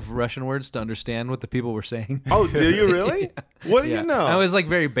just enough Russian words to understand what the people were saying. Oh, do you really? What do you know? I was like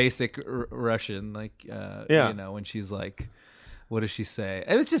very basic Russian, like you know, when she's like, what does she say?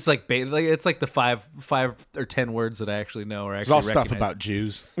 It was just like it's like the five or 10 words that I actually know or actually it's all recognize. stuff about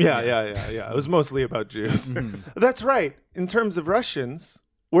Jews. Yeah. It was mostly about Jews. That's right. In terms of Russians,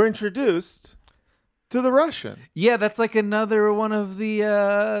 we're introduced to the Russian. Yeah, that's like another one of the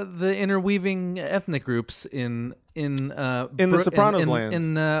interweaving ethnic groups in the Sopranos land.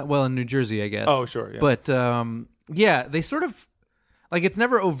 In New Jersey, I guess. Oh, sure. Yeah. But they sort of like it's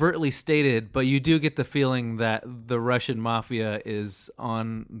never overtly stated, but you do get the feeling that the Russian mafia is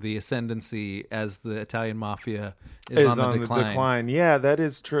on the ascendancy as the Italian mafia is on the decline. Yeah, that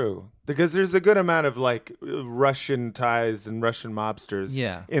is true. Because there's a good amount of like Russian ties and Russian mobsters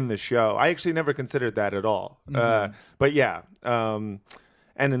in the show. I actually never considered that at all. But yeah.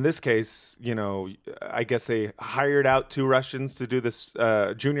 And in this case, you know, I guess they hired out two Russians to do this.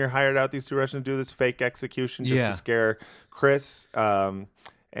 Junior hired out these two Russians to do this fake execution just to scare Chris. And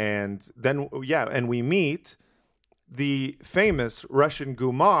then, and we meet the famous Russian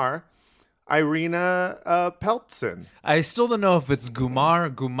Gumar, Irina Peltsin. I still don't know if it's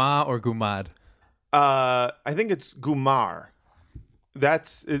Gumar, Guma, or Gumad. I think it's Gumar.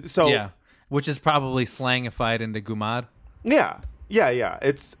 That's so. Yeah, which is probably slangified into Gumad. Yeah.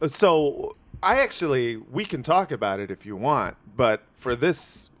 It's so we can talk about it if you want, but for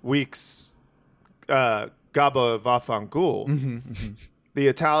this week's Gaba Vafangul, the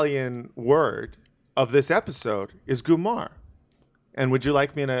Italian word of this episode is gumar. And would you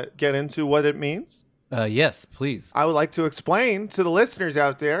like me to get into what it means? Yes, please. I would like to explain to the listeners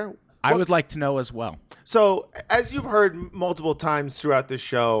out there. I would like to know as well. So, as you've heard multiple times throughout the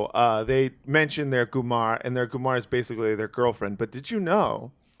show, they mention their gumar, and their gumar is basically their girlfriend. But did you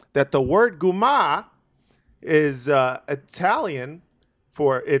know that the word gumar is Italian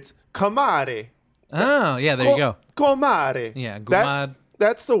for its comare? Oh, yeah, there you go. Comare. Yeah, gumad.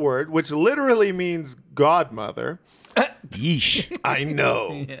 That's the word, which literally means godmother. Yeesh. I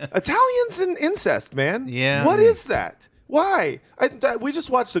know. Yeah. Italians and incest, man. Yeah. What is that? Why? We just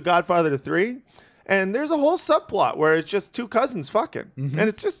watched The Godfather 3, and there's a whole subplot where it's just two cousins fucking. And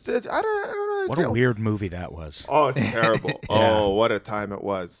it's just, I don't know. What a weird movie that was. Oh, it's terrible. Oh, what a time it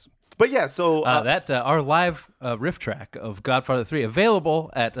was. But yeah, so our live riff track of Godfather 3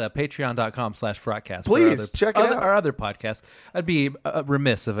 available at patreon.com/frotcast. Please check it out. Our other podcast. I'd be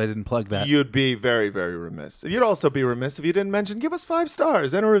remiss if I didn't plug that. You'd be very, very remiss. You'd also be remiss if you didn't mention give us 5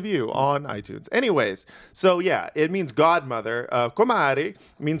 stars and a review on iTunes. Anyways, so yeah, it means godmother. Comare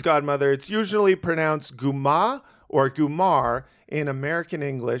means godmother. It's usually pronounced guma or gumar in American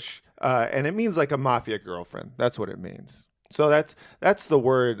English, and it means like a mafia girlfriend. That's what it means. So that's the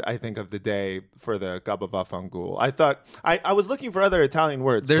word, I think, of the day for the Gaba Vafangul. I thought I was looking for other Italian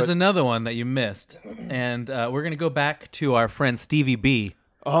words. There's another one that you missed, and we're going to go back to our friend Stevie B.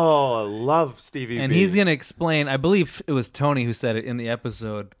 Oh, I love Stevie B. And he's going to explain, I believe it was Tony who said it in the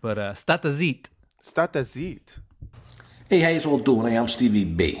episode, but stata zit. Stata zit. Hey, how you all doing? Hey, I'm Stevie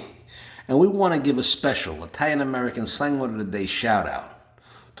B. And we want to give a special Italian-American slang word of the day shout-out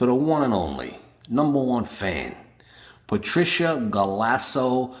to the one and only, #1 fan, Patricia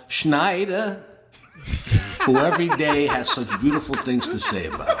Galasso Schneider, who every day has such beautiful things to say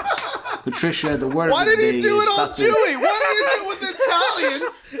about us. Patricia, the word Why of the day did he do it all Jewy? What is it with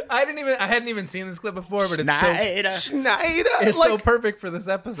Italians? I hadn't even seen this clip before, but it's Schneider. It's so perfect for this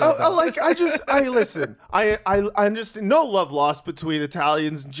episode. I listen. I understand. No love lost between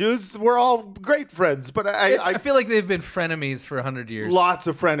Italians and Jews. We're all great friends, but I feel like they've been frenemies for 100 years. Lots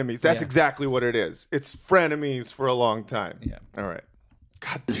of frenemies. That's exactly what it is. It's frenemies for a long time. Yeah. All right.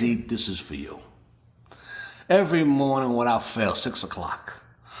 God, Zeke, this is for you. Every morning without fail, 6 o'clock,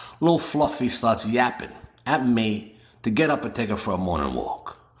 little Fluffy starts yapping at me to get up and take her for a morning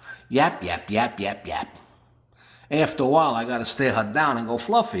walk. Yap, yap, yap, yap, yap. After a while, I gotta stare her down and go,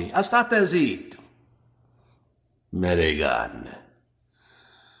 Fluffy, state zit. Meregan.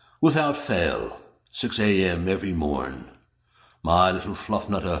 Without fail, 6 a.m. every morn, my little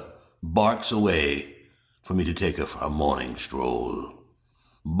fluffnutter barks away for me to take her for a morning stroll.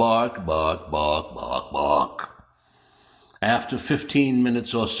 Bark, bark, bark, bark, bark. After 15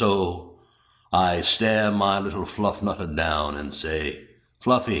 minutes or so, I stare my little fluffnutter down and say,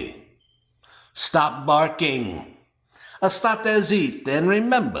 Fluffy, stop barking. State zit, and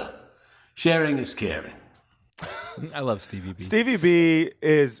remember, sharing is caring. I love Stevie B. Stevie B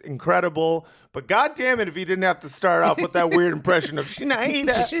is incredible, but God damn it if he didn't have to start off with that weird impression of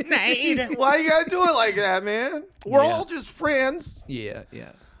Schneider. Schneider. Why you gotta do it like that, man? We're all just friends. Yeah,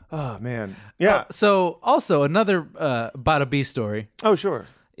 yeah. Oh, man. Yeah. So, also, another Bada B story. Oh, sure.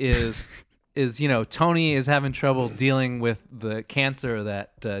 Is Tony is having trouble dealing with the cancer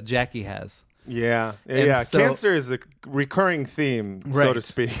that Jackie has. Yeah. And so, cancer is a recurring theme, so to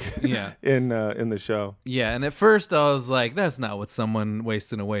speak, yeah. in the show. Yeah, and at first I was like, that's not what someone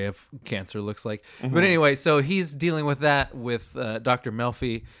wasting away of cancer looks like. Mm-hmm. But anyway, so he's dealing with that with Dr.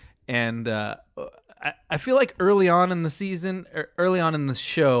 Melfi, and I feel like early on in the season, or early on in the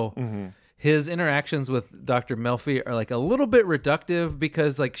show, his interactions with Dr. Melfi are like a little bit reductive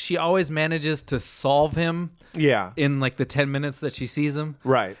because like she always manages to solve him. Yeah. In like the 10 minutes that she sees him.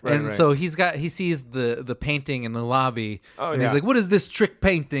 Right. And so he sees the painting in the lobby. Oh, and he's like, what is this trick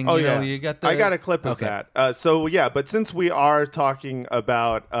painting? Oh, You got I got a clip of that. But since we are talking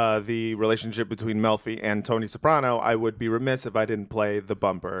about the relationship between Melfi and Tony Soprano, I would be remiss if I didn't play the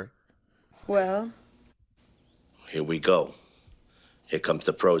bumper. Well? Here we go. Here comes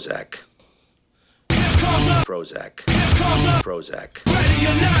the Prozac. Prozac.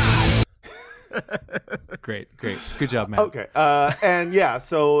 Great. Good job, Matt. Okay. And yeah,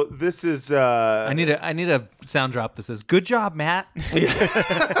 so this is I need a sound drop that says "Good job, Matt."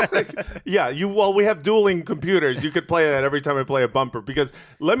 Yeah, we have dueling computers. You could play that every time I play a bumper because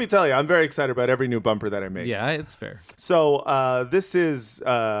let me tell you, I'm very excited about every new bumper that I make. Yeah, it's fair. So this is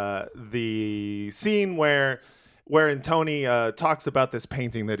the scene where wherein Tony talks about this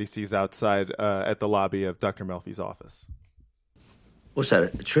painting that he sees outside at the lobby of Dr. Melfi's office. What's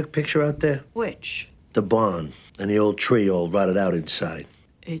that, a trick picture out there? Which? The barn and the old tree all rotted out inside.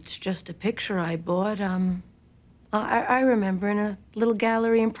 It's just a picture I bought, I remember in a little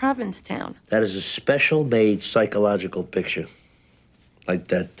gallery in Provincetown. That is a special-made psychological picture. Like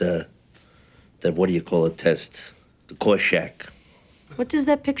that what do you call it, test? The Rorschach. What does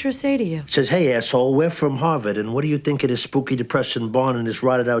that picture say to you? It says, hey, asshole, we're from Harvard, and what do you think of this spooky, depressing barn and this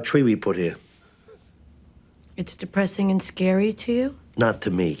rotted-out tree we put here? It's depressing and scary to you? Not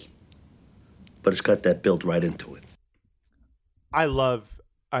to me. But it's got that built right into it.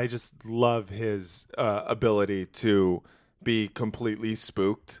 I just love his ability to be completely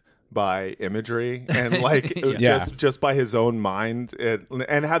spooked by imagery and like just by his own mind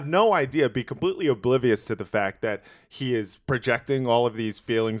and have no idea, be completely oblivious to the fact that he is projecting all of these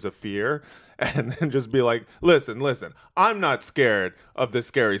feelings of fear, and then just be like, listen, I'm not scared of this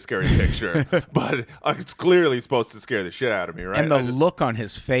scary picture, but it's clearly supposed to scare the shit out of me, right? And the look on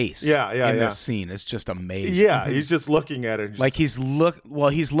his face in this scene is just amazing. Yeah, he's just looking at it. Like he's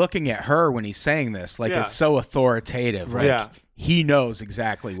looking at her when he's saying this. Like it's so authoritative. Like, yeah. He knows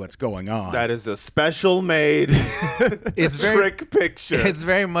exactly what's going on. That is a special made trick picture. It's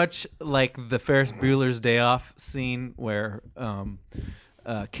very much like the Ferris Bueller's Day Off scene where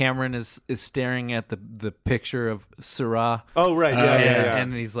Cameron is staring at the picture of Syrah. Oh right, yeah.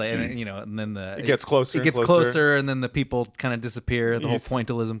 And he's like, and then it gets closer. It gets closer, and then the people kind of disappear. The whole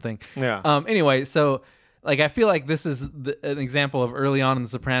pointillism thing. Yeah. Anyway, so like I feel like this is an example of early on in The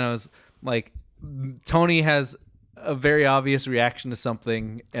Sopranos. Like Tony has a very obvious reaction to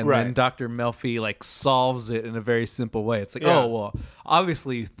something, and then Dr. Melfi like solves it in a very simple way. It's like, oh well,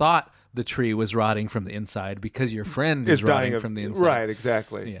 obviously you thought the tree was rotting from the inside because your friend is rotting from the inside. Right,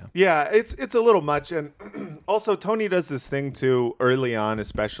 exactly. Yeah, it's a little much. And also Tony does this thing too early on,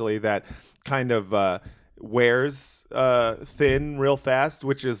 especially, that kind of wears thin real fast,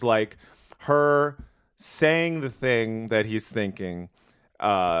 which is like her saying the thing that he's thinking,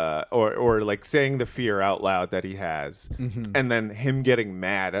 or like saying the fear out loud that he has, and then him getting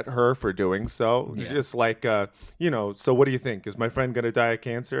mad at her for doing so. Just like, so what do you think? Is my friend gonna die of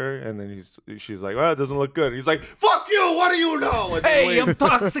cancer? And then she's like, well, it doesn't look good. And he's like, fuck you, what do you know? And hey, I'm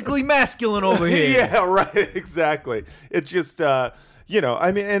toxically masculine over here. Yeah, right, exactly. It's just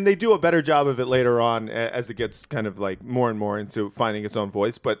and they do a better job of it later on as it gets kind of like more and more into finding its own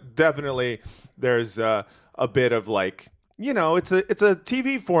voice. But definitely there's a bit of like, it's a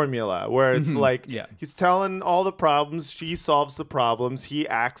TV formula where it's like he's telling all the problems, she solves the problems, he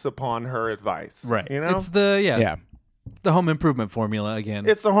acts upon her advice. Right. It's the Home Improvement formula again.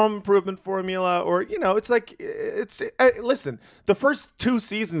 It's the Home Improvement formula, or it's like listen, the first 2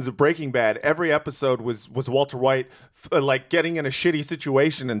 seasons of Breaking Bad, every episode was Walter White like getting in a shitty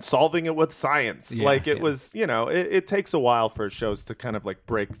situation and solving it with science. Was it takes a while for shows to kind of like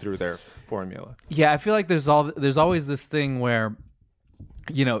break through their formula. Yeah, I feel like there's always this thing where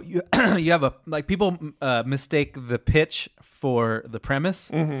you have people mistake the pitch for the premise,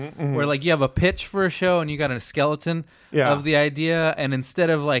 where like you have a pitch for a show and you got a skeleton of the idea, and instead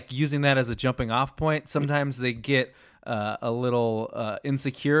of like using that as a jumping off point, sometimes they get a little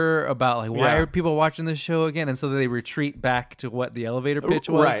insecure about like, why are people watching this show again, and so they retreat back to what the elevator pitch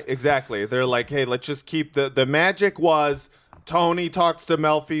was. Right, exactly. They're like, hey, let's just keep the magic was Tony talks to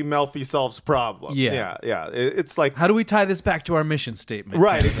Melfi solves problem. Yeah. It's like, how do we tie this back to our mission statement?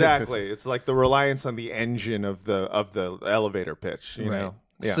 Right, exactly. It's like the reliance on the engine of the elevator pitch. You know.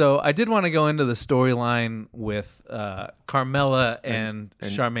 Yeah. So I did want to go into the storyline with Carmela and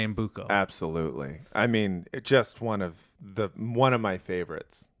Charmaine Bucco. Absolutely. I mean, it's just one of my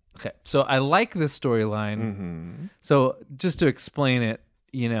favorites. Okay, so I like this storyline. So just to explain it,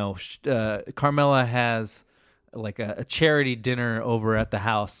 Carmela has like a charity dinner over at the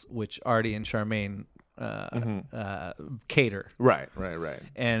house, which Artie and Charmaine cater. Right.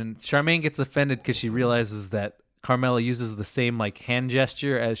 And Charmaine gets offended because she realizes that Carmela uses the same like hand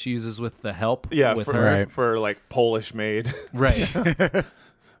gesture as she uses with the help. Yeah, with her. For like Polish maid. Right.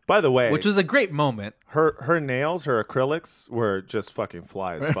 By the way, which was a great moment. Her nails, her acrylics were just fucking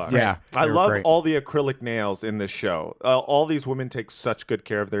fly as fuck. Yeah, I love all the acrylic nails in this show. All these women take such good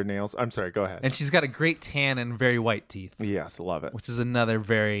care of their nails. I'm sorry, go ahead. And she's got a great tan and very white teeth. Yes, love it. Which is another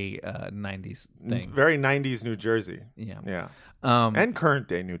very 90s thing. Very 90s New Jersey. Yeah. And current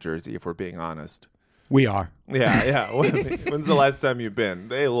day New Jersey, if we're being honest. We are. Yeah. When's the last time you've been?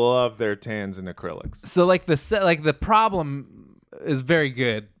 They love their tans and acrylics. So like the problem is very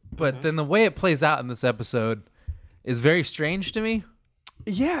good, but then the way it plays out in this episode is very strange to me.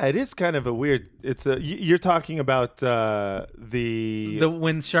 Yeah, it is kind of a weird. You're talking about the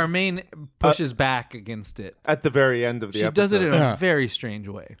when Charmaine pushes back against it at the very end of the episode. She does it in a very strange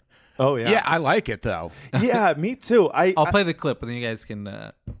way. Oh yeah, yeah, I like it though. Yeah, me too. I'll play the clip, and then you guys can.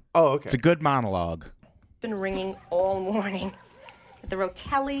 Oh, okay. It's a good monologue. Been ringing all morning. The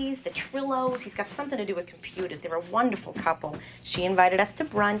Rotellis, the Trillos. He's got something to do with computers. They're a wonderful couple. She invited us to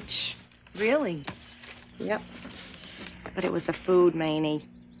brunch. Really? Yep. But it was the food, Maney.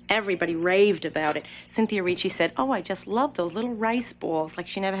 Everybody raved about it. Cynthia Ricci said, "Oh, I just love those little rice balls," like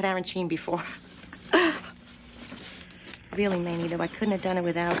she never had arancine before. Really, Maney, though, I couldn't have done it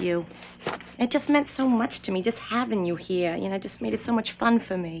without you. It just meant so much to me, just having you here. You know, just made it so much fun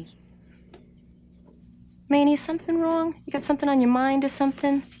for me. Maney, is something wrong? You got something on your mind or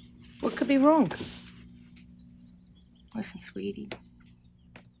something? What could be wrong? Listen, sweetie.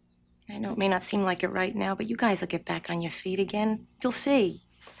 I know it may not seem like it right now, but you guys will get back on your feet again. You'll see.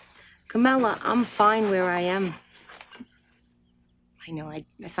 Camilla, I'm fine where I am. I know,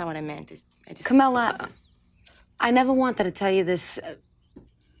 that's not what I meant. Camilla, I never wanted to tell you this.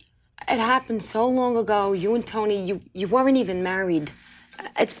 It happened so long ago. You and Tony, you weren't even married.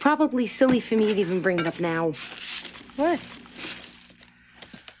 It's probably silly for me to even bring it up now. What?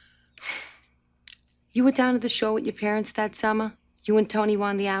 You were down at the show with your parents that summer. You and Tony were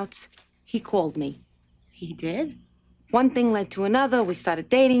on the outs. He called me. He did? One thing led to another. We started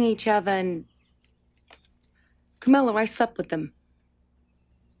dating each other, and Camilla, I slept with them.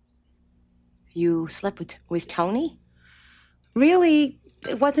 You slept with Tony? Really,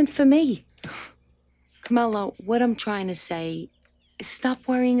 it wasn't for me. Camilla, what I'm trying to say is stop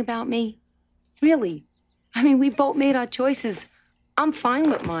worrying about me. Really. I mean, we both made our choices. I'm fine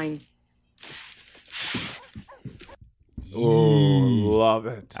with mine. Oh, love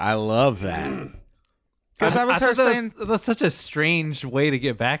it. I love that. Because I was her saying that's such a strange way to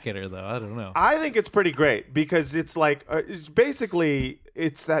get back at her, though. I don't know. I think it's pretty great because it's like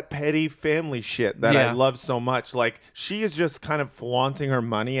it's that petty family shit that I love so much. Like she is just kind of flaunting her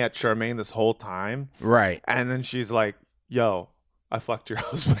money at Charmaine this whole time, right? And then she's like, "Yo, I fucked your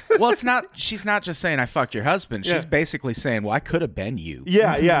husband." Well, she's not just saying I fucked your husband. She's basically saying, well, I could have been you.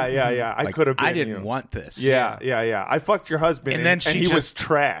 Yeah. I could have been I didn't you. want this. Yeah. I fucked your husband and then he was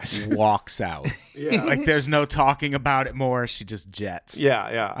trash. Walks out. Yeah. Like there's no talking about it more. She just jets.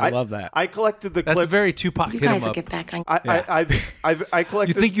 Yeah. I love that. I collected the That's clip. very Tupac. You hit guys him will up. get back on. I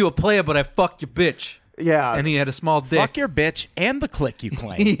collected. You think you a player, but I fucked your bitch. Yeah. And he had a small dick. Fuck your bitch and the click you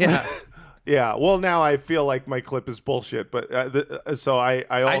claim. Yeah. Yeah, well, now I feel like my clip is bullshit, but so I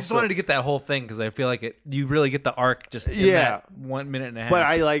also... I just wanted to get that whole thing because I feel like you really get the arc just in that 1 minute and a half. But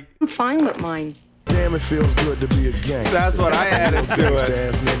I like... I'm fine with mine. Damn, it feels good to be a gangster. That's what I added to it.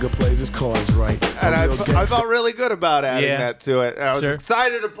 Ass nigga plays his cards right. And I felt really good about adding that to it. And I was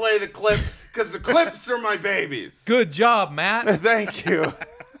excited to play the clip because the clips are my babies. Good job, Matt. Thank you.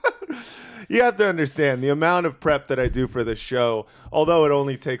 You have to understand the amount of prep that I do for this show, although it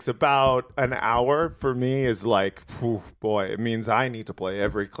only takes about an hour for me, is like, whew, boy, it means I need to play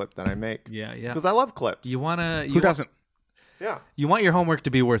every clip that I make. Yeah. Because I love clips. Who doesn't? Yeah. You want your homework to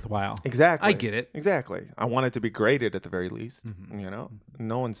be worthwhile. Exactly. I get it. Exactly. I want it to be graded at the very least. You know,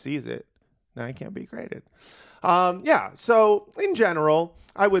 no one sees it. Now I can't be graded. So in general,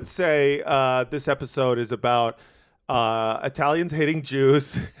 I would say this episode is about Italians hating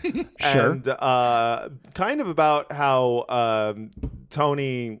Jews, and kind of about how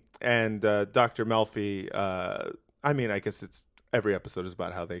Tony and Dr. Melfi. I mean, I guess it's every episode is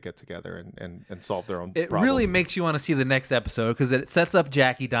about how they get together and solve their own. It problems. really makes you want to see the next episode because it sets up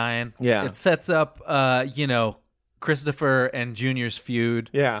Jackie dying. Yeah, it sets up Christopher and Junior's feud.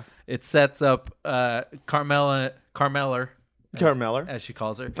 Yeah, it sets up Carmella. As she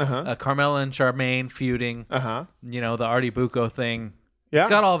calls her. Carmella and Charmaine feuding. The Artie Bucco thing. Yeah. It's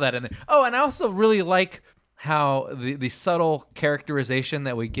got all that in there. Oh, and I also really like how the subtle characterization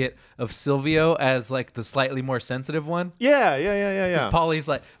that we get of Silvio as like the slightly more sensitive one. Yeah. Because Paulie's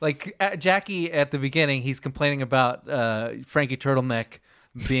like Jackie at the beginning, he's complaining about Frankie Turtleneck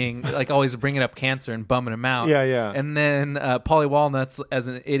being like always bringing up cancer and bumming him out. Yeah. And then Paulie Walnuts, as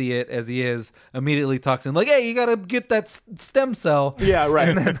an idiot as he is, immediately talks to him like, "Hey, you gotta get that stem cell." Yeah, right.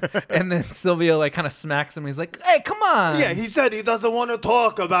 And then Silvio like kind of smacks him. He's like, "Hey, come on." Yeah, he said he doesn't want to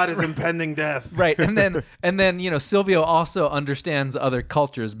talk about his impending death. Right. And then Silvio also understands other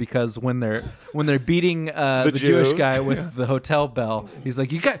cultures because when they're beating the Jewish guy with the hotel bell, he's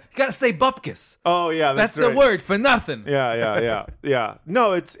like, "You got to say bupkis." Oh yeah, that's right. the word for nothing. Yeah. No,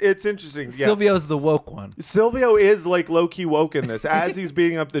 No, it's interesting. Yeah. Silvio's the woke one. Silvio is like low key woke in this. As he's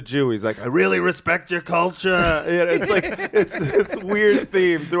beating up the Jew, he's like, "I really respect your culture." And it's like it's this weird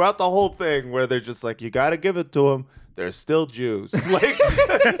theme throughout the whole thing where they're just like, "You got to give it to them. They're still Jews." Like,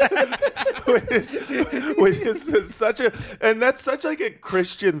 which is such a, and that's such like a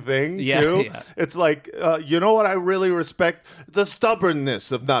Christian thing too. Yeah. It's like, you know what I really respect? The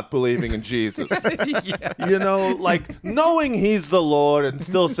stubbornness of not believing in Jesus. You know, like knowing he's the Lord and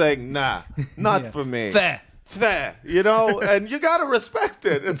still saying, "Nah, not for me." Fair, you know, and you gotta respect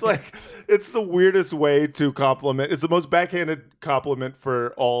it. It's like, it's the weirdest way to compliment. It's the most backhanded compliment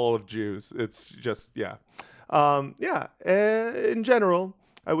for all of Jews. It's just, yeah. In general,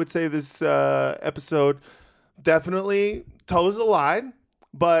 I would say this episode definitely toes the line,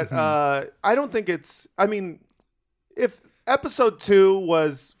 but I don't think it's, I mean, if episode 2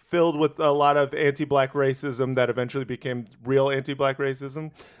 was filled with a lot of anti-black racism that eventually became real anti-black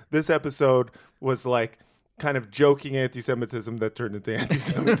racism, this episode was like kind of joking anti-Semitism that turned into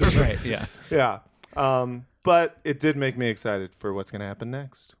anti-Semitism. Right, yeah. Yeah. But it did make me excited for what's going to happen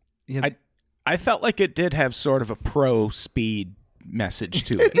next. Yeah. I felt like it did have sort of a pro-speed message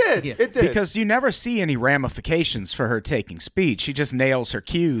to it. It did. Because you never see any ramifications for her taking speed. She just nails her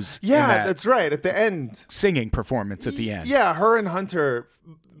cues. Yeah, that's right. At the end. Singing performance at the end. Yeah, her and Hunter...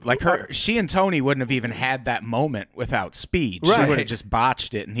 Like she and Tony wouldn't have even had that moment without speed. Right. She would have just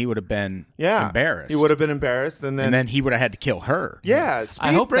botched it, and he would have been embarrassed. He would have been embarrassed, and then he would have had to kill her. Yeah,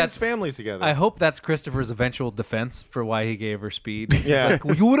 speed brings families together. I hope that's Christopher's eventual defense for why he gave her speed. Yeah,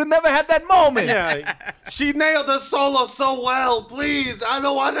 like, you would have never had that moment. Yeah, she nailed her solo so well. Please, I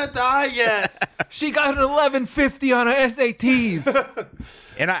don't want to die yet. She got an 1150 on her SATs.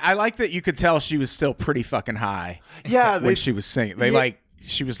 And I like that you could tell she was still pretty fucking high. Yeah, when she was singing,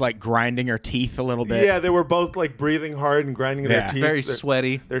 she was like grinding her teeth a little bit. Yeah, they were both like breathing hard and grinding their teeth. Very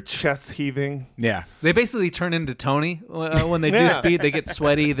sweaty. Their chests heaving. Yeah. They basically turn into Tony when they do speed. They get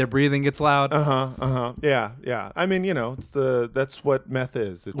sweaty. Their breathing gets loud. Yeah. I mean, you know, that's what meth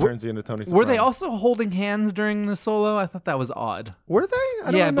is. It turns you into Tony Soprano. Were they also holding hands during the solo? I thought that was odd. Were they? I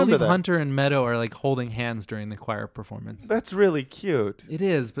don't I remember believe that. Hunter and Meadow are like holding hands during the choir performance. That's really cute. It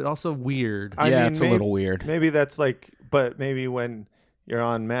is, but also weird. I mean, it's a little weird. Maybe that's like, but maybe when you're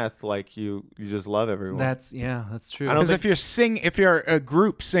on meth, like you just love everyone. That's true. Because if you're a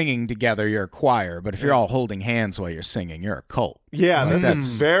group singing together, you're a choir. But if you're all holding hands while you're singing, you're a cult. Yeah,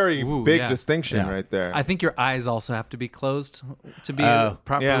 that's a very big distinction right there. I think your eyes also have to be closed to be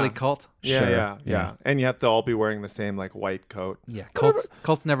properly cult. Yeah. And you have to all be wearing the same like white coat. Yeah,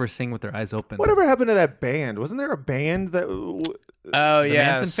 cults never sing with their eyes open. Whatever happened to that band? Wasn't there a band that? The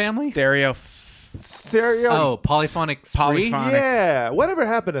Manson Family? Stereo. Oh, Polyphonic Spree? Yeah. Whatever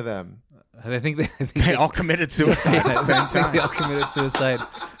happened to them? I think they all committed suicide at the same time. They all committed suicide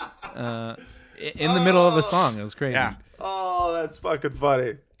in the middle of a song. It was crazy. Yeah. Oh, that's fucking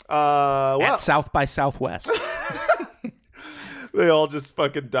funny. At South by Southwest. They all just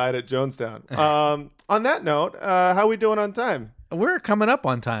fucking died at Jonestown. On that note, how are we doing on time? We're coming up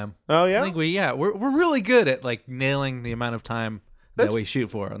on time. Oh yeah, I think we're really good at like nailing the amount of time that we shoot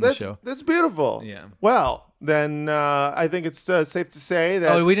for on the show. That's beautiful. Yeah. Well, then I think it's safe to say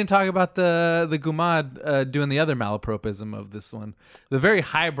that. Oh, we didn't talk about the Gumad doing the other malapropism of this one, the very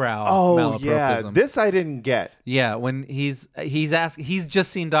highbrow. Oh malapropism. yeah, this I didn't get. Yeah, when he's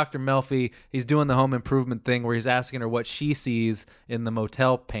just seen Dr. Melfi. He's doing the home improvement thing where he's asking her what she sees in the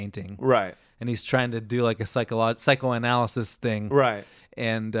motel painting. Right. And he's trying to do like a psychoanalysis thing. Right.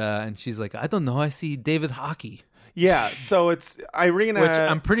 And she's like, I don't know. I see David Hockney. Yeah, so it's Irina. Which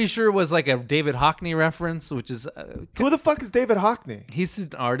I'm pretty sure was like a David Hockney reference, which is... who the fuck is David Hockney? He's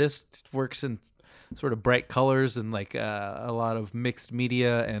an artist, works in sort of bright colors and like a lot of mixed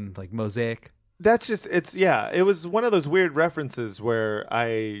media and like mosaic. That's just, it was one of those weird references where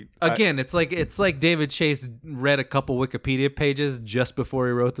it's like David Chase read a couple Wikipedia pages just before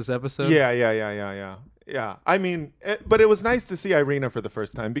he wrote this episode. Yeah. I mean, but it was nice to see Irina for the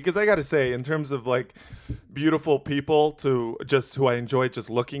first time because I got to say, in terms of like beautiful people who I enjoy just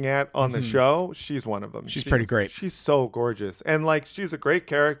looking at on the show, she's one of them. She's pretty great. She's so gorgeous. And like, she's a great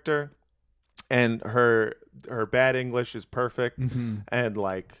character and her bad English is perfect. Mm-hmm. And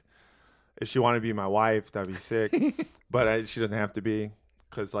like, if she wanted to be my wife, that'd be sick. But she doesn't have to be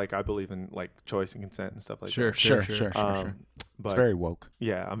because like, I believe in like choice and consent and stuff like that. Sure. But it's very woke.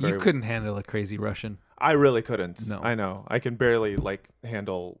 Yeah. You couldn't handle a crazy Russian. I really couldn't. No. I know. I can barely like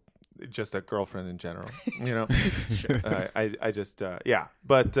handle just a girlfriend in general. You know. I just yeah.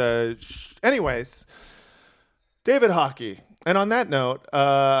 But anyways, David Hockney. And on that note,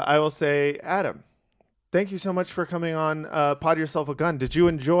 I will say, Adam, thank you so much for coming on Pod Yourself a Gun. Did you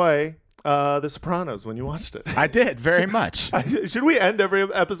enjoy The Sopranos when you watched it? I did, very much. Should we end every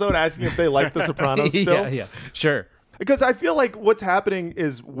episode asking if they like The Sopranos still? Yeah, sure. Because I feel like what's happening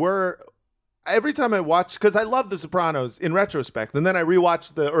is every time I watch, because I love The Sopranos in retrospect, and then I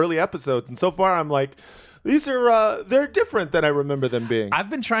rewatch the early episodes, and so far I'm like, these are they're different than I remember them being.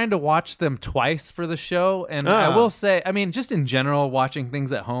 I've been trying to watch them twice for the show, and I will say, I mean, just in general, watching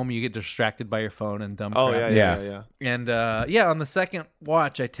things at home, you get distracted by your phone and dumb crap. Yeah. And on the second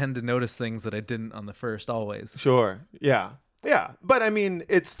watch, I tend to notice things that I didn't on the first always. Sure. Yeah. But I mean,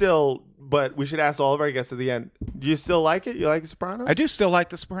 but we should ask all of our guests at the end, do you still like it? You like Sopranos? I do still like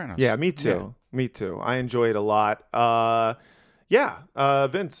The Sopranos. Yeah, me too. Yeah. Me too. I enjoy it a lot.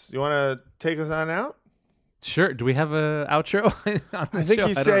 Vince, you want to take us on out? Sure. Do we have an outro? I think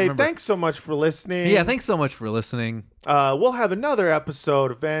you say thanks so much for listening. Yeah, thanks so much for listening. We'll have another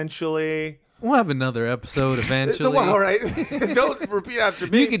episode eventually. Well, all right. Don't repeat after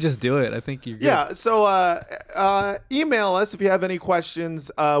me. You could just do it. I think you're good. Yeah, so email us if you have any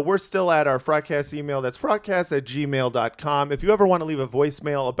questions. We're still at our Frogcast email. That's frogcast@gmail.com. If you ever want to leave a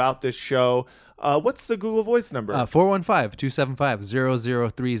voicemail about this show, what's the Google Voice number?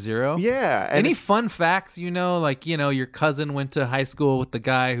 415-275-0030. Yeah. Any fun facts, like, your cousin went to high school with the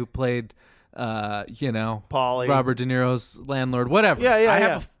guy who played, Paulie, Robert De Niro's landlord, whatever.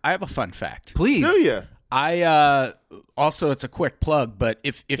 Yeah. I have a fun fact. Please. Do you? I also, it's a quick plug, but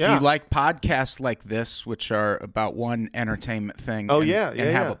if you like podcasts like this, which are about one entertainment thing, and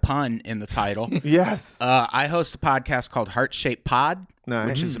have a pun in the title, yes, I host a podcast called Heart Shaped Pod,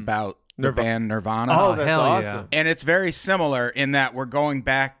 which is about the band Nirvana. Oh, that's awesome! And it's very similar in that we're going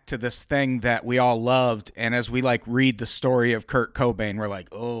back to this thing that we all loved, and as we read the story of Kurt Cobain, we're like,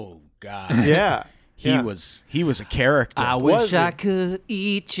 oh God, yeah. He was a character. I wish I could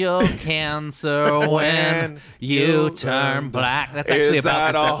eat your cancer when you turn black. That's actually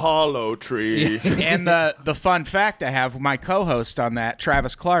about a hollow tree. And the fun fact I have, my co-host on that,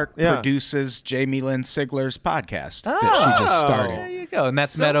 Travis Clark, produces Jamie Lynn Sigler's podcast that she just started. There you go. And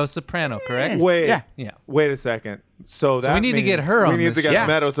that's Meadow Soprano, correct? Wait a second. So we need to get her on this. We need to get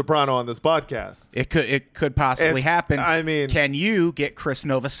Meadow Soprano on this podcast. It could possibly happen. I mean, can you get Chris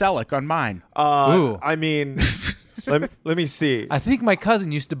Novoselic on mine? I mean, let me see. I think my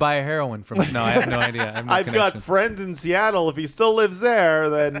cousin used to buy a heroin from. No, I have no idea. I've got friends in Seattle. If he still lives there,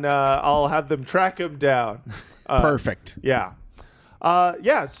 then I'll have them track him down. Perfect. Yeah.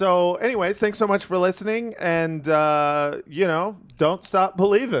 So anyways, thanks so much for listening, and don't stop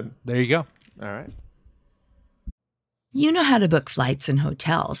believing. There you go. All right. You know how to book flights and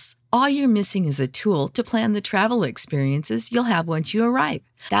hotels. All you're missing is a tool to plan the travel experiences you'll have once you arrive.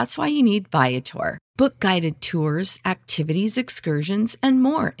 That's why you need Viator. Book guided tours, activities, excursions, and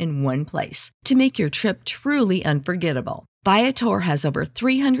more in one place to make your trip truly unforgettable. Viator has over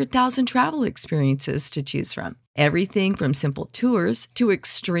 300,000 travel experiences to choose from. Everything from simple tours to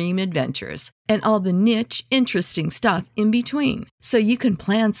extreme adventures and all the niche, interesting stuff in between. So you can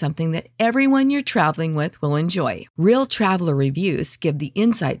plan something that everyone you're traveling with will enjoy. Real traveler reviews give the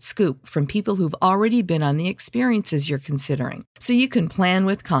inside scoop from people who've already been on the experiences you're considering. So you can plan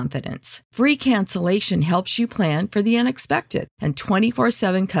with confidence. Free cancellation helps you plan for the unexpected. And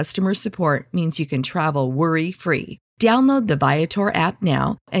 24/7 customer support means you can travel worry-free. Download the Viator app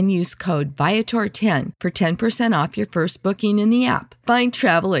now and use code Viator10 for 10% off your first booking in the app. Find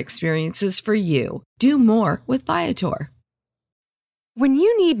travel experiences for you. Do more with Viator. When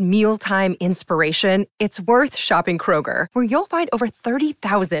you need mealtime inspiration, it's worth shopping Kroger, where you'll find over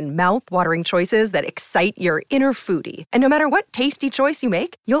 30,000 mouth-watering choices that excite your inner foodie. And no matter what tasty choice you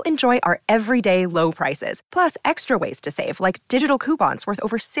make, you'll enjoy our everyday low prices, plus extra ways to save, like digital coupons worth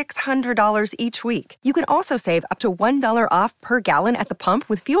over $600 each week. You can also save up to $1 off per gallon at the pump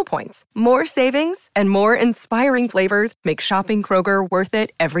with fuel points. More savings and more inspiring flavors make shopping Kroger worth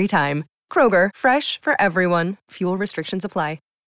it every time. Kroger, fresh for everyone. Fuel restrictions apply.